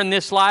me here in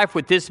this life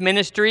with this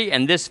ministry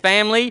and this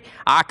family.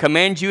 I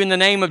command you in the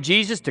name of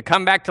Jesus to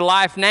come back to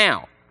life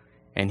now.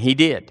 And he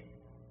did.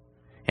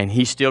 And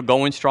he's still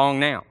going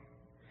strong now.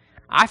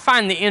 I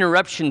find the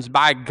interruptions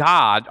by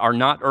God are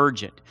not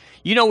urgent.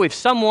 If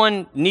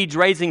someone needs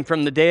raising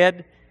from the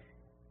dead,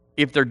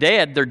 if they're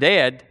dead, they're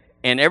dead,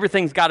 and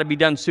everything's got to be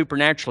done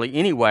supernaturally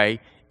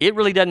anyway. It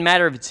really doesn't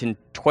matter if it's in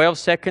 12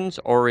 seconds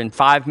or in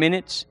 5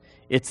 minutes.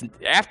 It's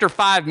after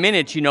 5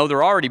 minutes,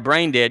 they're already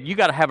brain dead. You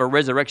got to have a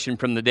resurrection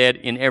from the dead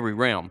in every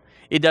realm.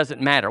 It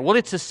doesn't matter. Well,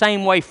 it's the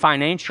same way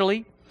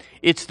financially.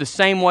 It's the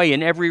same way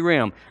in every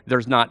realm.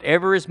 There's not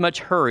ever as much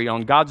hurry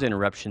on God's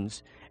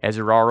interruptions as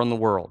there are on the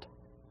world.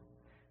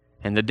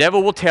 And the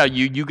devil will tell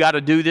you, you got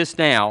to do this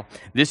now.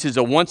 This is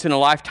a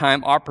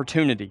once-in-a-lifetime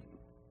opportunity.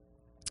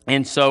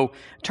 And so,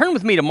 turn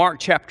with me to Mark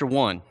chapter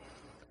 1.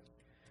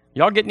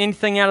 Y'all getting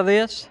anything out of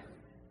this?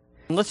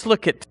 Let's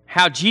look at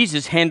how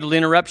Jesus handled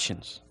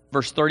interruptions.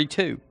 Verse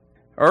 32.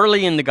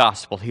 Early in the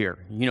gospel here,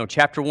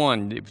 chapter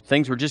 1,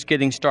 things were just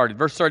getting started.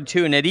 Verse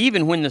 32, and at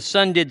even when the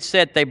sun did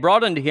set, they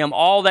brought unto him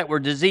all that were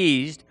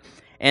diseased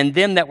and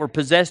them that were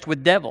possessed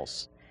with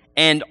devils.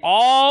 And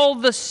all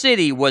the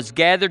city was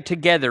gathered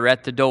together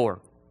at the door.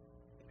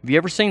 Have you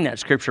ever seen that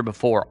scripture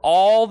before?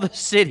 All the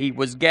city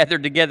was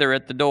gathered together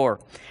at the door.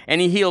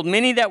 And he healed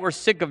many that were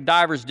sick of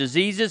divers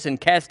diseases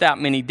and cast out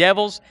many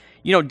devils.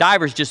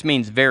 Divers just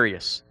means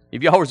various.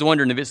 If y'all was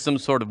wondering if it's some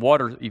sort of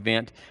water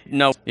event,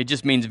 no, it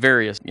just means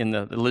various in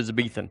the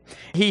Elizabethan.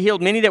 He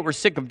healed many that were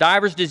sick of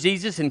divers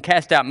diseases and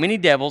cast out many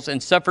devils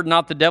and suffered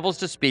not the devils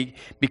to speak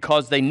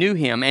because they knew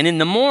him. And in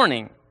the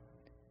morning,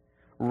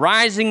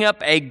 rising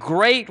up a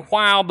great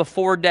while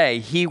before day,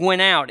 he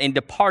went out and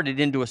departed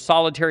into a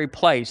solitary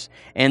place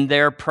and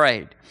there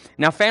prayed.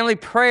 Now, family,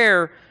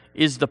 prayer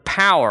is the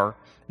power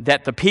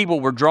that the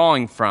people were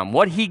drawing from.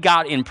 What he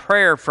got in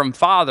prayer from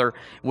Father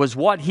was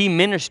what he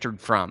ministered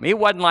from. It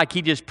wasn't like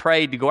he just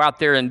prayed to go out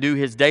there and do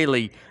his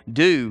daily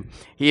due.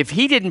 If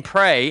he didn't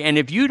pray, and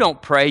if you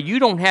don't pray, you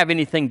don't have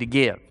anything to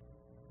give.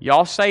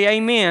 Y'all say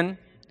amen.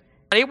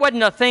 It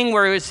wasn't a thing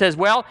where it says,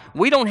 well,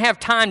 we don't have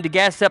time to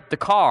gas up the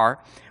car.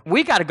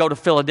 We got to go to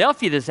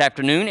Philadelphia this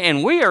afternoon,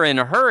 and we are in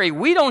a hurry.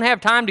 We don't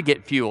have time to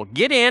get fuel.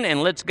 Get in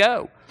and let's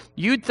go.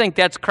 You'd think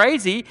that's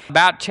crazy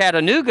about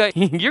Chattanooga.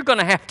 You're going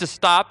to have to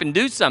stop and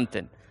do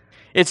something.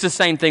 It's the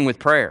same thing with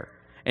prayer.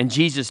 And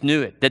Jesus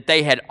knew it, that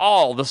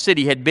the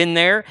city had been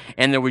there,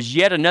 and there was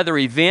yet another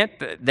event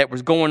that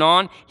was going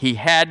on. He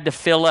had to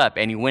fill up,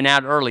 and he went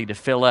out early to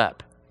fill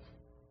up.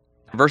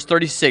 Verse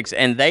 36,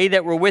 and they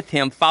that were with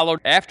him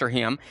followed after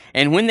him,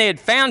 and when they had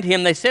found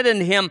him, they said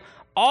unto him,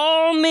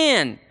 all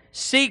men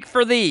seek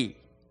for thee.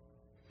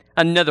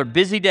 Another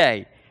busy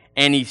day.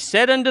 And he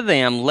said unto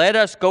them, let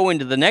us go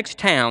into the next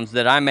towns,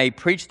 that I may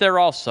preach there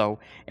also,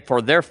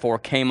 for therefore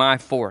came I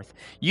forth.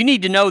 You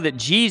need to know that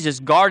Jesus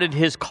guarded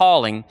his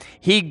calling.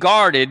 He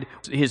guarded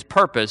his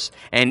purpose.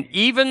 And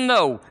even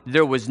though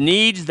there was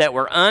needs that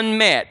were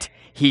unmet,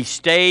 he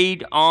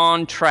stayed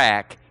on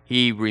track.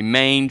 He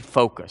remained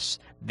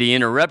focused. The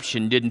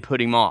interruption didn't put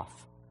him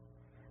off.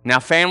 Now,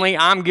 family,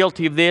 I'm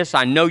guilty of this.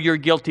 I know you're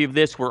guilty of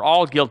this. We're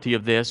all guilty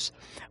of this,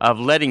 of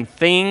letting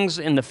things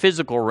in the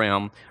physical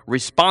realm,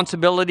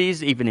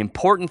 responsibilities, even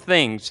important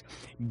things,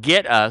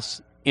 get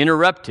us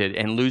interrupted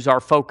and lose our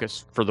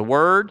focus for the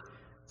Word,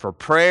 for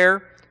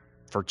prayer,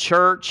 for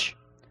church,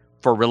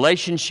 for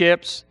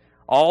relationships.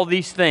 All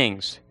these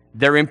things,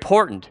 they're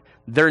important.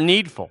 They're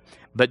needful.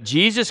 But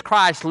Jesus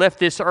Christ left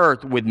this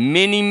earth with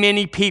many,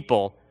 many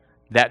people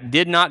that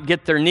did not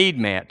get their need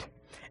met,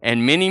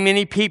 and many,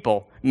 many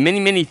people,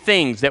 many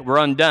things that were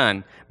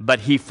undone,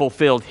 but he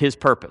fulfilled his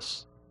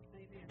purpose.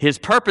 His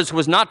purpose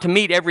was not to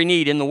meet every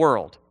need in the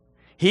world.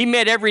 He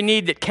met every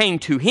need that came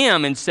to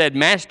him and said,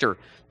 Master,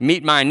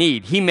 meet my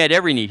need. He met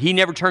every need. He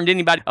never turned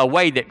anybody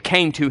away that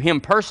came to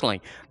him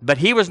personally. But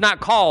he was not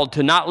called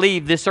to not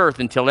leave this earth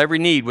until every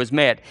need was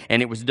met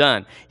and it was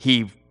done.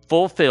 He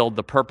fulfilled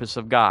the purpose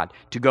of God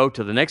to go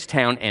to the next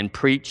town and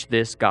preach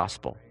this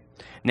gospel.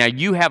 Now,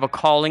 you have a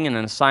calling and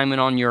an assignment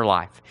on your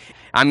life.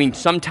 I mean,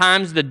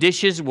 sometimes the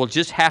dishes will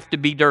just have to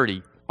be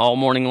dirty all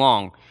morning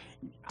long.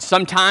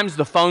 Sometimes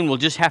the phone will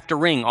just have to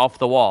ring off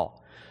the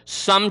wall.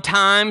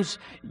 Sometimes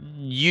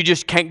you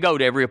just can't go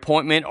to every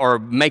appointment or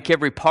make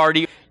every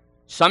party.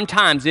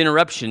 Sometimes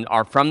interruptions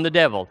are from the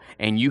devil,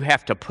 and you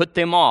have to put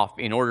them off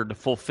in order to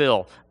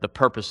fulfill the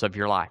purpose of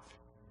your life.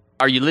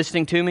 Are you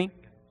listening to me?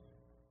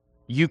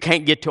 You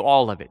can't get to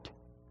all of it.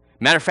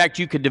 Matter of fact,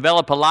 you could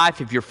develop a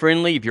life if you're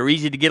friendly, if you're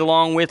easy to get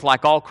along with,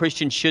 like all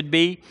Christians should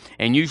be,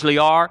 and usually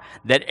are,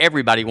 that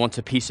everybody wants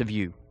a piece of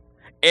you.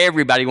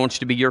 Everybody wants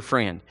to be your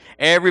friend.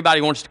 Everybody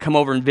wants to come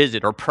over and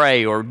visit or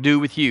pray or do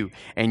with you,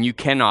 and you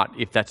cannot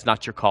if that's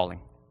not your calling.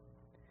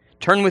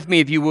 Turn with me,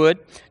 if you would,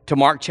 to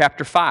Mark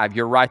chapter 5.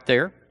 You're right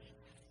there.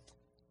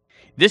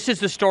 This is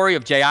the story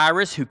of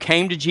Jairus, who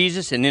came to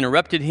Jesus and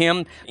interrupted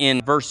him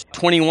in verse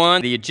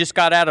 21. He had just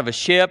got out of a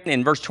ship.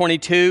 In verse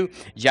 22,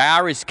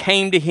 Jairus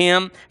came to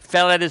him,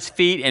 fell at his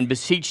feet, and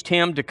beseeched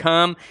him to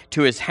come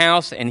to his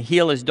house and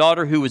heal his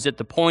daughter, who was at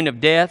the point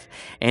of death.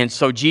 And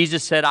so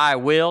Jesus said, I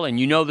will. And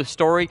you know the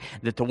story,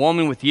 that the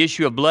woman with the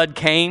issue of blood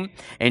came,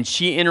 and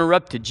she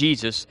interrupted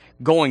Jesus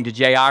going to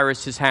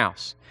Jairus'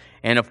 house.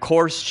 And of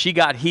course, she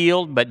got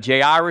healed, but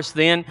Jairus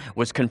then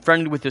was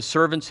confronted with his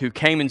servants, who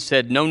came and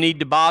said, no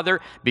need to bother,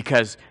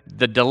 because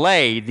the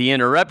delay, the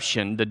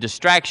interruption, the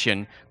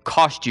distraction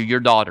cost you your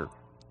daughter.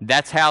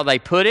 That's how they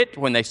put it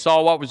when they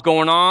saw what was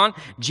going on.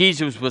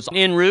 Jesus was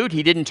en route.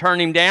 He didn't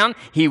turn him down.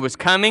 He was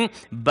coming,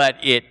 but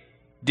it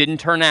didn't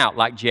turn out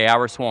like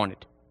Jairus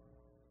wanted.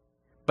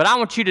 But I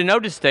want you to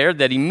notice there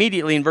that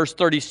immediately in verse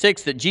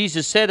 36 that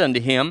Jesus said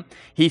unto him,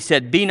 he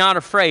said, be not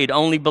afraid,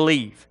 only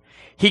believe.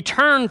 He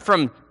turned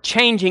from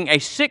changing a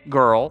sick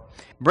girl,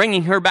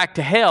 bringing her back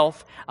to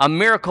health, a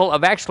miracle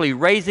of actually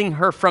raising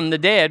her from the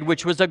dead,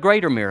 which was a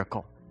greater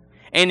miracle.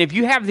 And if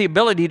you have the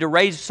ability to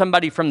raise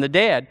somebody from the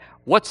dead,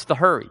 what's the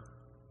hurry?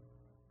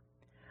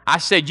 I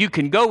said you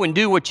can go and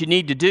do what you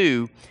need to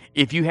do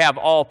if you have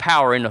all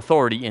power and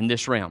authority in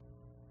this realm.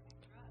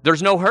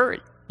 There's no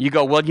hurry. You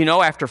go,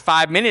 well, after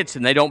 5 minutes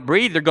and they don't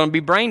breathe, they're going to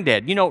be brain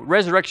dead.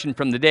 Resurrection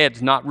from the dead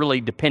is not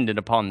really dependent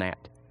upon that.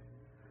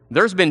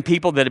 There's been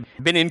people that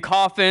have been in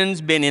coffins,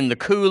 been in the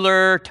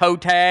cooler, toe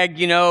tag,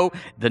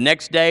 the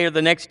next day or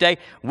the next day.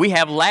 We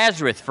have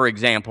Lazarus, for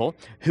example,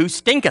 who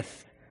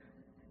stinketh.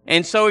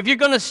 And so if you're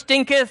going to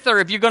stinketh, or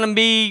if you're going to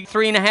be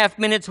 3.5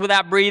 minutes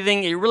without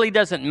breathing, it really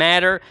doesn't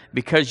matter,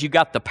 because you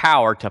got the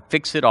power to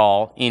fix it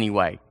all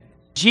anyway.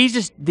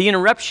 Jesus, the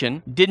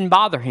interruption didn't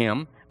bother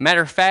him.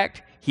 Matter of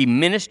fact, he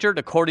ministered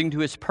according to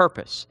his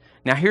purpose.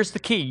 Now here's the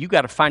key. You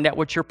got to find out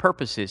what your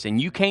purpose is,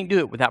 and you can't do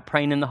it without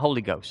praying in the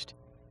Holy Ghost.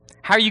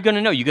 How are you going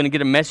to know? You're going to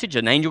get a message,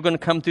 an angel going to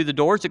come through the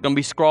doors, it's going to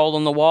be scrawled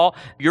on the wall,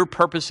 your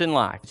purpose in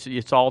life.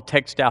 It's all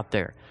text out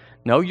there.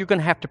 No, you're going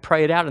to have to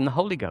pray it out in the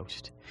Holy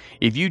Ghost.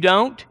 If you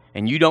don't,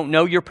 and you don't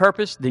know your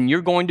purpose, then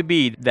you're going to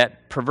be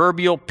that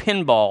proverbial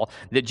pinball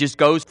that just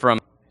goes from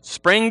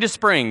spring to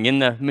spring in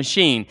the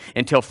machine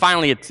until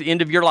finally at the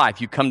end of your life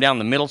you come down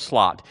the middle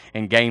slot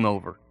and game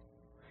over.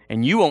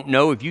 And you won't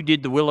know if you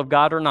did the will of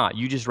God or not.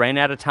 You just ran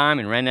out of time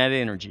and ran out of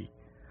energy.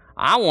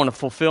 I want to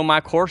fulfill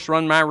my course,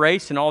 run my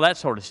race, and all that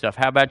sort of stuff.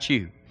 How about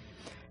you?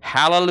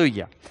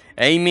 Hallelujah.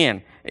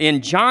 Amen.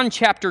 In John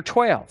chapter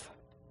 12,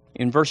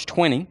 in verse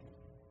 20,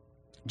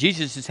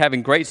 Jesus is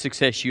having great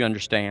success, you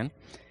understand.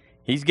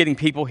 He's getting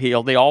people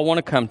healed. They all want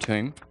to come to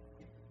him.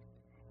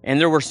 And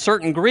there were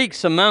certain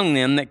Greeks among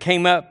them that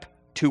came up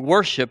to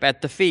worship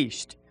at the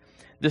feast.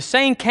 The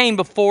same came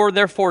before,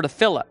 therefore, to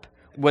Philip,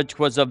 which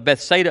was of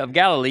Bethsaida of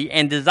Galilee,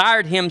 and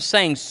desired him,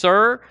 saying,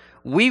 Sir,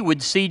 we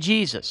would see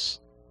Jesus.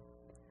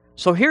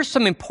 So here's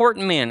some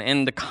important men,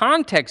 and the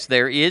context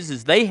there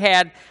is they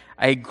had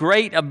a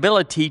great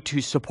ability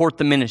to support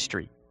the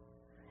ministry.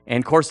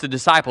 And of course, the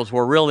disciples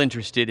were real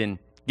interested in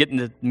getting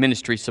the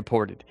ministry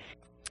supported.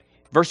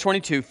 Verse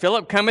 22,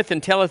 Philip cometh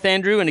and telleth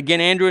Andrew, and again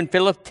Andrew and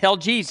Philip tell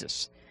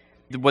Jesus.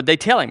 What'd they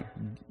tell him?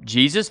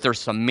 Jesus, there's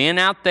some men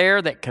out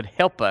there that could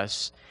help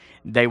us.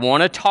 They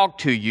want to talk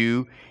to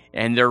you,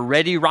 and they're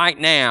ready right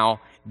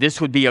now. This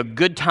would be a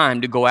good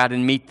time to go out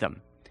and meet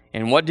them.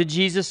 And what did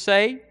Jesus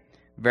say?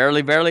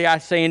 Verily, verily, I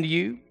say unto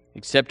you,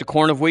 except a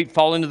corn of wheat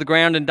fall into the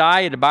ground and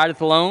die, it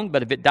abideth alone,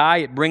 but if it die,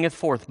 it bringeth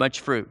forth much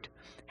fruit.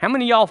 How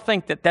many of y'all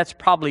think that that's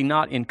probably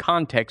not in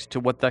context to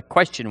what the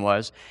question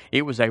was?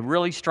 It was a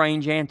really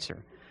strange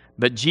answer.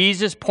 But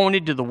Jesus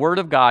pointed to the Word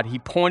of God. He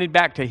pointed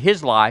back to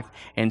His life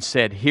and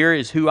said,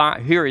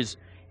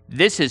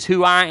 this is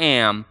who I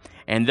am,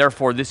 and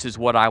therefore this is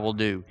what I will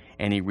do.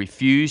 And He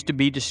refused to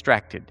be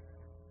distracted.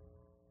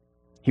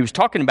 He was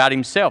talking about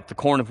Himself, the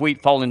corn of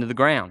wheat falling into the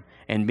ground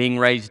and being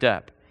raised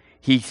up.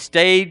 He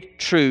stayed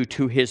true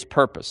to His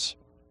purpose.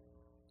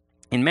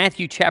 In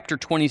Matthew chapter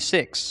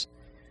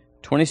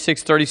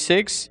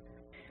 26:36,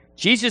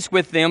 Jesus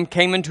with them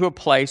came into a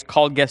place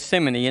called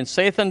Gethsemane, and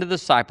saith unto the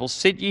disciples,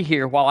 Sit ye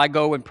here while I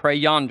go and pray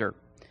yonder.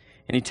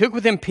 And He took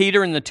with Him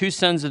Peter and the two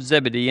sons of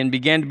Zebedee, and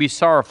began to be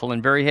sorrowful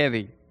and very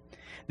heavy.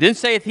 Then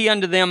saith He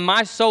unto them,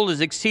 My soul is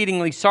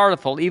exceedingly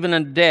sorrowful, even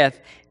unto death.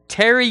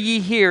 Tarry ye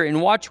here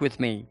and watch with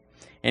me.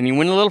 And He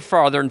went a little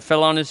farther and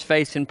fell on His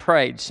face and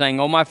prayed, saying,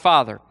 O my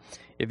Father,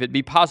 if it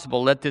be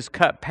possible, let this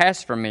cup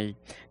pass from me.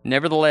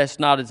 Nevertheless,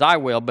 not as I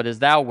will, but as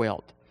Thou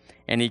wilt.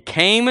 And He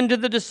came unto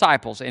the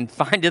disciples, and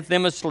findeth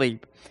them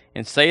asleep,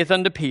 and saith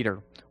unto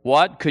Peter,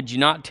 What, could ye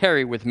not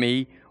tarry with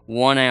me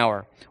 1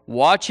 hour?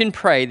 Watch and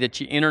pray that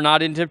ye enter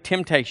not into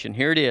temptation.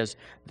 Here it is.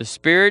 The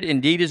spirit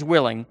indeed is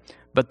willing,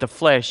 but the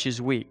flesh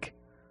is weak.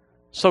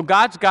 So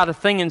God's got a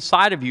thing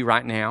inside of you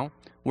right now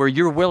where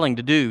you're willing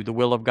to do the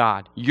will of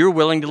God. You're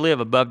willing to live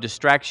above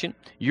distraction.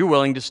 You're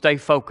willing to stay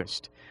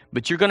focused.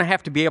 But you're going to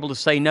have to be able to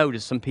say no to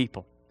some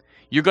people.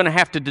 You're going to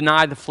have to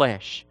deny the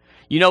flesh.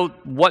 You know,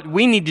 what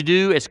we need to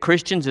do as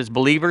Christians, as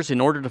believers, in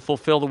order to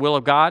fulfill the will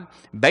of God,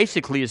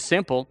 basically is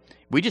simple.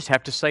 We just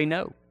have to say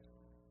no.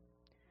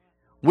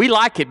 We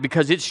like it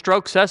because it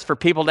strokes us for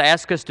people to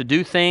ask us to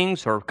do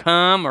things or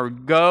come or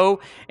go,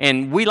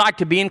 and we like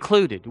to be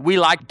included. We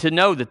like to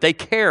know that they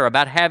care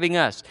about having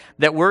us,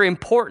 that we're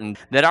important,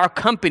 that our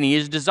company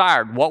is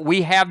desired. What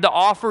we have to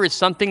offer is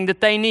something that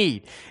they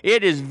need.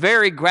 It is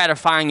very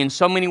gratifying in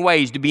so many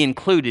ways to be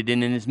included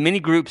in as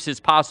many groups as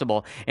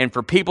possible and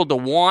for people to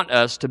want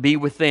us to be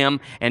with them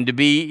and to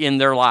be in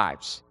their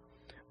lives.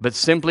 But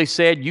simply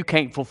said, you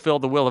can't fulfill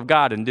the will of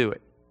God and do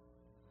it.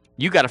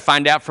 You got to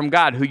find out from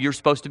God who you're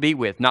supposed to be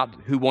with, not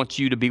who wants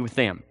you to be with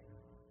them.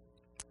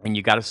 And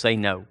you got to say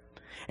no.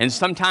 And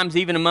sometimes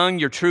even among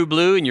your true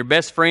blue and your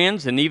best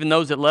friends and even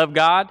those that love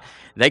God,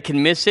 they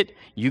can miss it.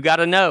 You got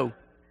to know,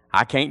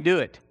 I can't do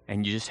it.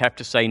 And you just have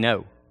to say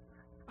no.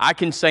 I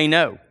can say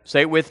no.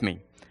 Say it with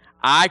me.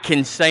 I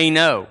can say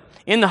no.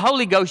 In the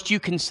Holy Ghost, you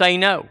can say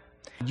no.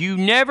 You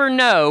never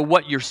know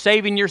what you're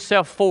saving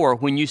yourself for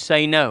when you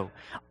say no.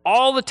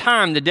 All the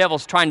time, the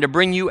devil's trying to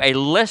bring you a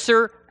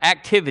lesser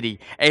activity,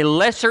 a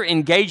lesser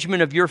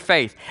engagement of your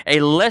faith, a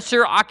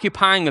lesser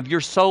occupying of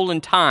your soul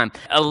and time,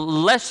 a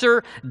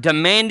lesser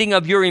demanding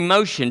of your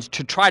emotions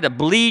to try to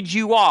bleed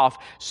you off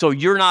so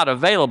you're not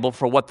available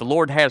for what the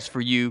Lord has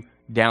for you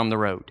down the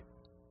road.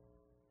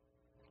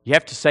 You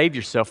have to save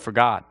yourself for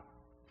God.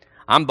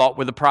 I'm bought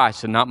with a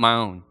price and not my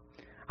own.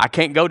 I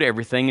can't go to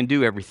everything and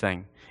do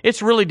everything.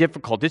 It's really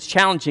difficult. It's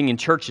challenging in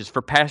churches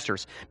for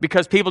pastors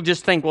because people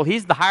just think, well,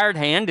 he's the hired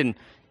hand, and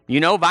you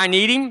know, if I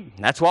need him,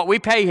 that's what we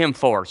pay him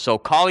for. So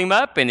call him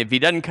up, and if he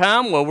doesn't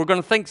come, well, we're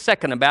going to think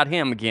second about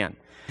him again.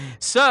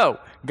 So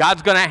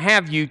God's going to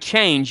have you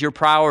change your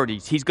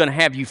priorities. He's going to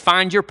have you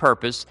find your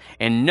purpose,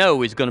 and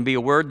no is going to be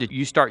a word that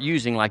you start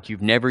using like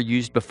you've never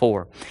used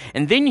before.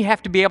 And then you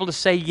have to be able to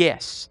say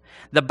yes.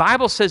 The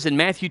Bible says in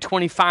Matthew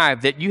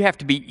 25 that you have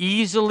to be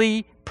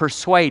easily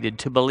persuaded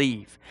to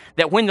believe.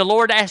 That when the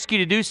Lord asks you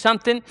to do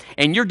something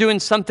and you're doing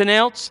something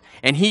else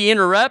and He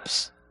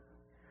interrupts,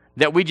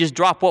 that we just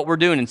drop what we're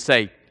doing and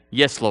say,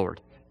 yes, Lord.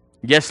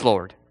 Yes,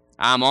 Lord.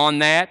 I'm on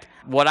that.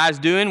 What I was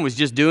doing was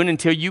just doing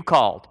until you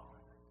called.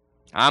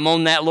 I'm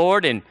on that,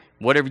 Lord, and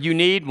whatever you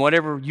need,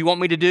 whatever you want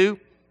me to do,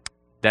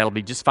 that'll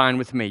be just fine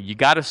with me. You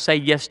got to say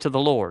yes to the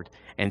Lord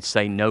and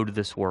say no to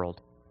this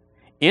world.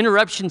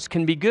 Interruptions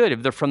can be good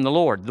if they're from the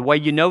Lord. The way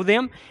you know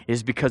them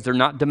is because they're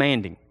not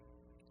demanding.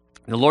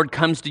 The Lord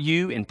comes to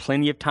you in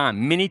plenty of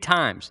time. Many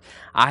times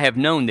I have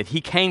known that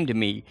He came to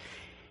me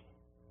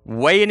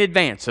way in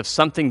advance of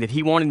something that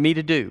He wanted me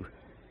to do.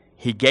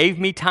 He gave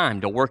me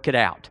time to work it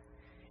out.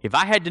 If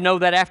I had to know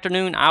that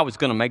afternoon, I was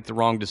going to make the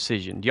wrong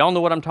decision. Do y'all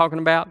know what I'm talking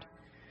about?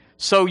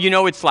 So,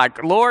 it's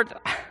like, Lord,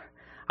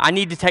 I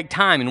need to take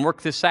time and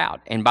work this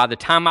out. And by the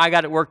time I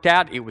got it worked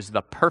out, it was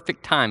the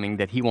perfect timing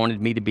that He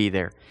wanted me to be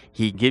there.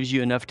 He gives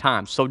you enough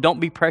time. So don't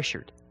be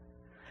pressured.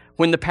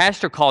 When the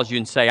pastor calls you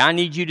and say, I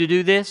need you to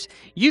do this,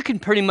 you can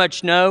pretty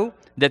much know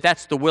that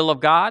that's the will of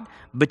God,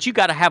 but you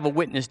got to have a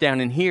witness down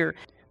in here.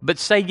 But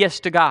say yes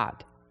to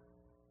God.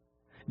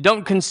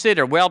 Don't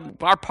consider,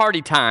 our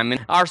party time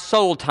and our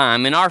soul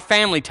time and our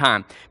family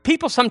time.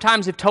 People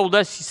sometimes have told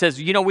us, he says,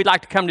 we'd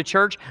like to come to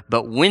church,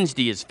 but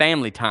Wednesday is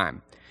family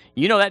time.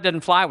 That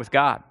doesn't fly with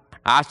God.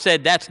 I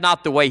said that's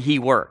not the way He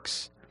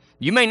works.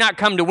 You may not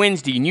come to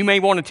Wednesday, and you may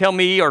want to tell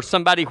me or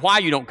somebody why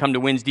you don't come to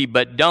Wednesday,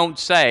 but don't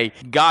say,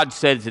 God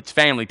says it's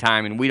family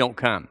time and we don't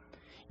come.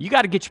 You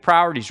got to get your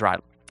priorities right.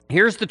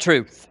 Here's the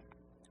truth.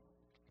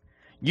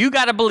 You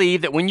got to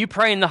believe that when you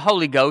pray in the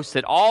Holy Ghost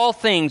that all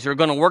things are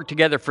going to work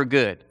together for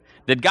good,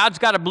 that God's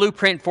got a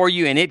blueprint for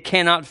you and it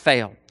cannot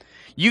fail.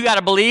 You got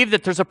to believe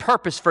that there's a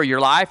purpose for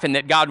your life and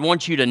that God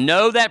wants you to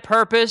know that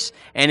purpose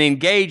and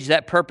engage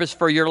that purpose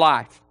for your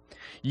life.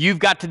 You've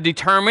got to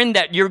determine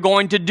that you're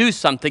going to do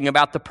something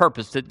about the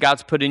purpose that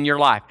God's put in your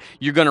life.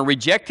 You're going to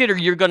reject it or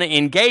you're going to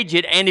engage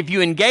it. And if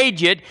you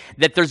engage it,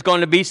 that there's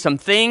going to be some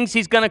things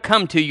He's going to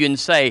come to you and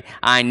say,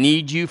 I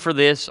need you for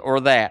this or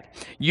that.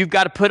 You've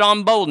got to put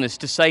on boldness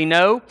to say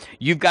no.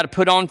 You've got to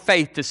put on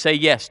faith to say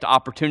yes to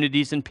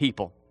opportunities and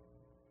people.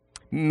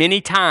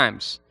 Many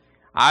times,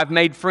 I've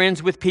made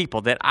friends with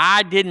people that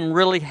I didn't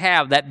really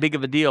have that big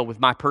of a deal with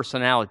my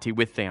personality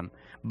with them,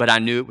 but I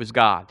knew it was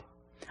God.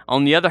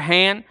 On the other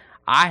hand,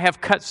 I have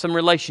cut some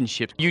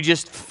relationships. You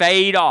just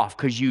fade off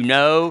because you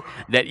know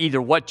that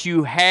either what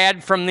you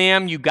had from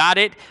them, you got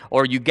it,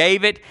 or you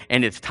gave it,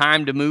 and it's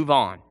time to move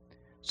on.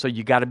 So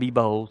you got to be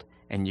bold,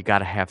 and you got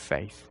to have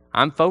faith.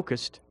 I'm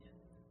focused.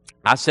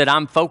 I said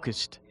I'm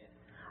focused.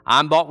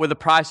 I'm bought with a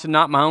price and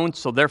not my own,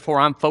 so therefore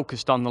I'm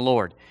focused on the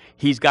Lord.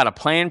 He's got a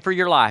plan for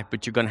your life,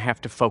 but you're going to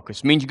have to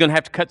focus. Means you're going to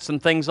have to cut some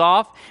things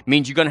off.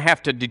 Means you're going to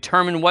have to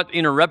determine what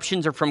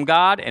interruptions are from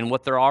God and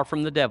what there are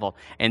from the devil,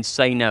 and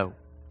say no.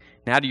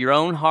 Now to your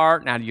own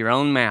heart, now to your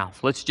own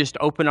mouth. Let's just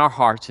open our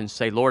hearts and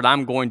say, Lord,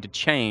 I'm going to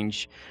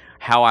change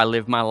how I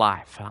live my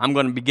life. I'm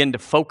going to begin to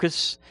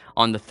focus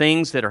on the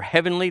things that are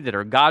heavenly, that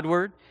are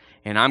Godward,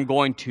 and I'm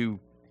going to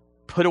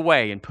put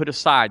away and put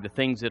aside the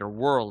things that are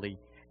worldly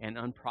and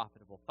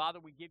unprofitable. Father,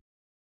 we give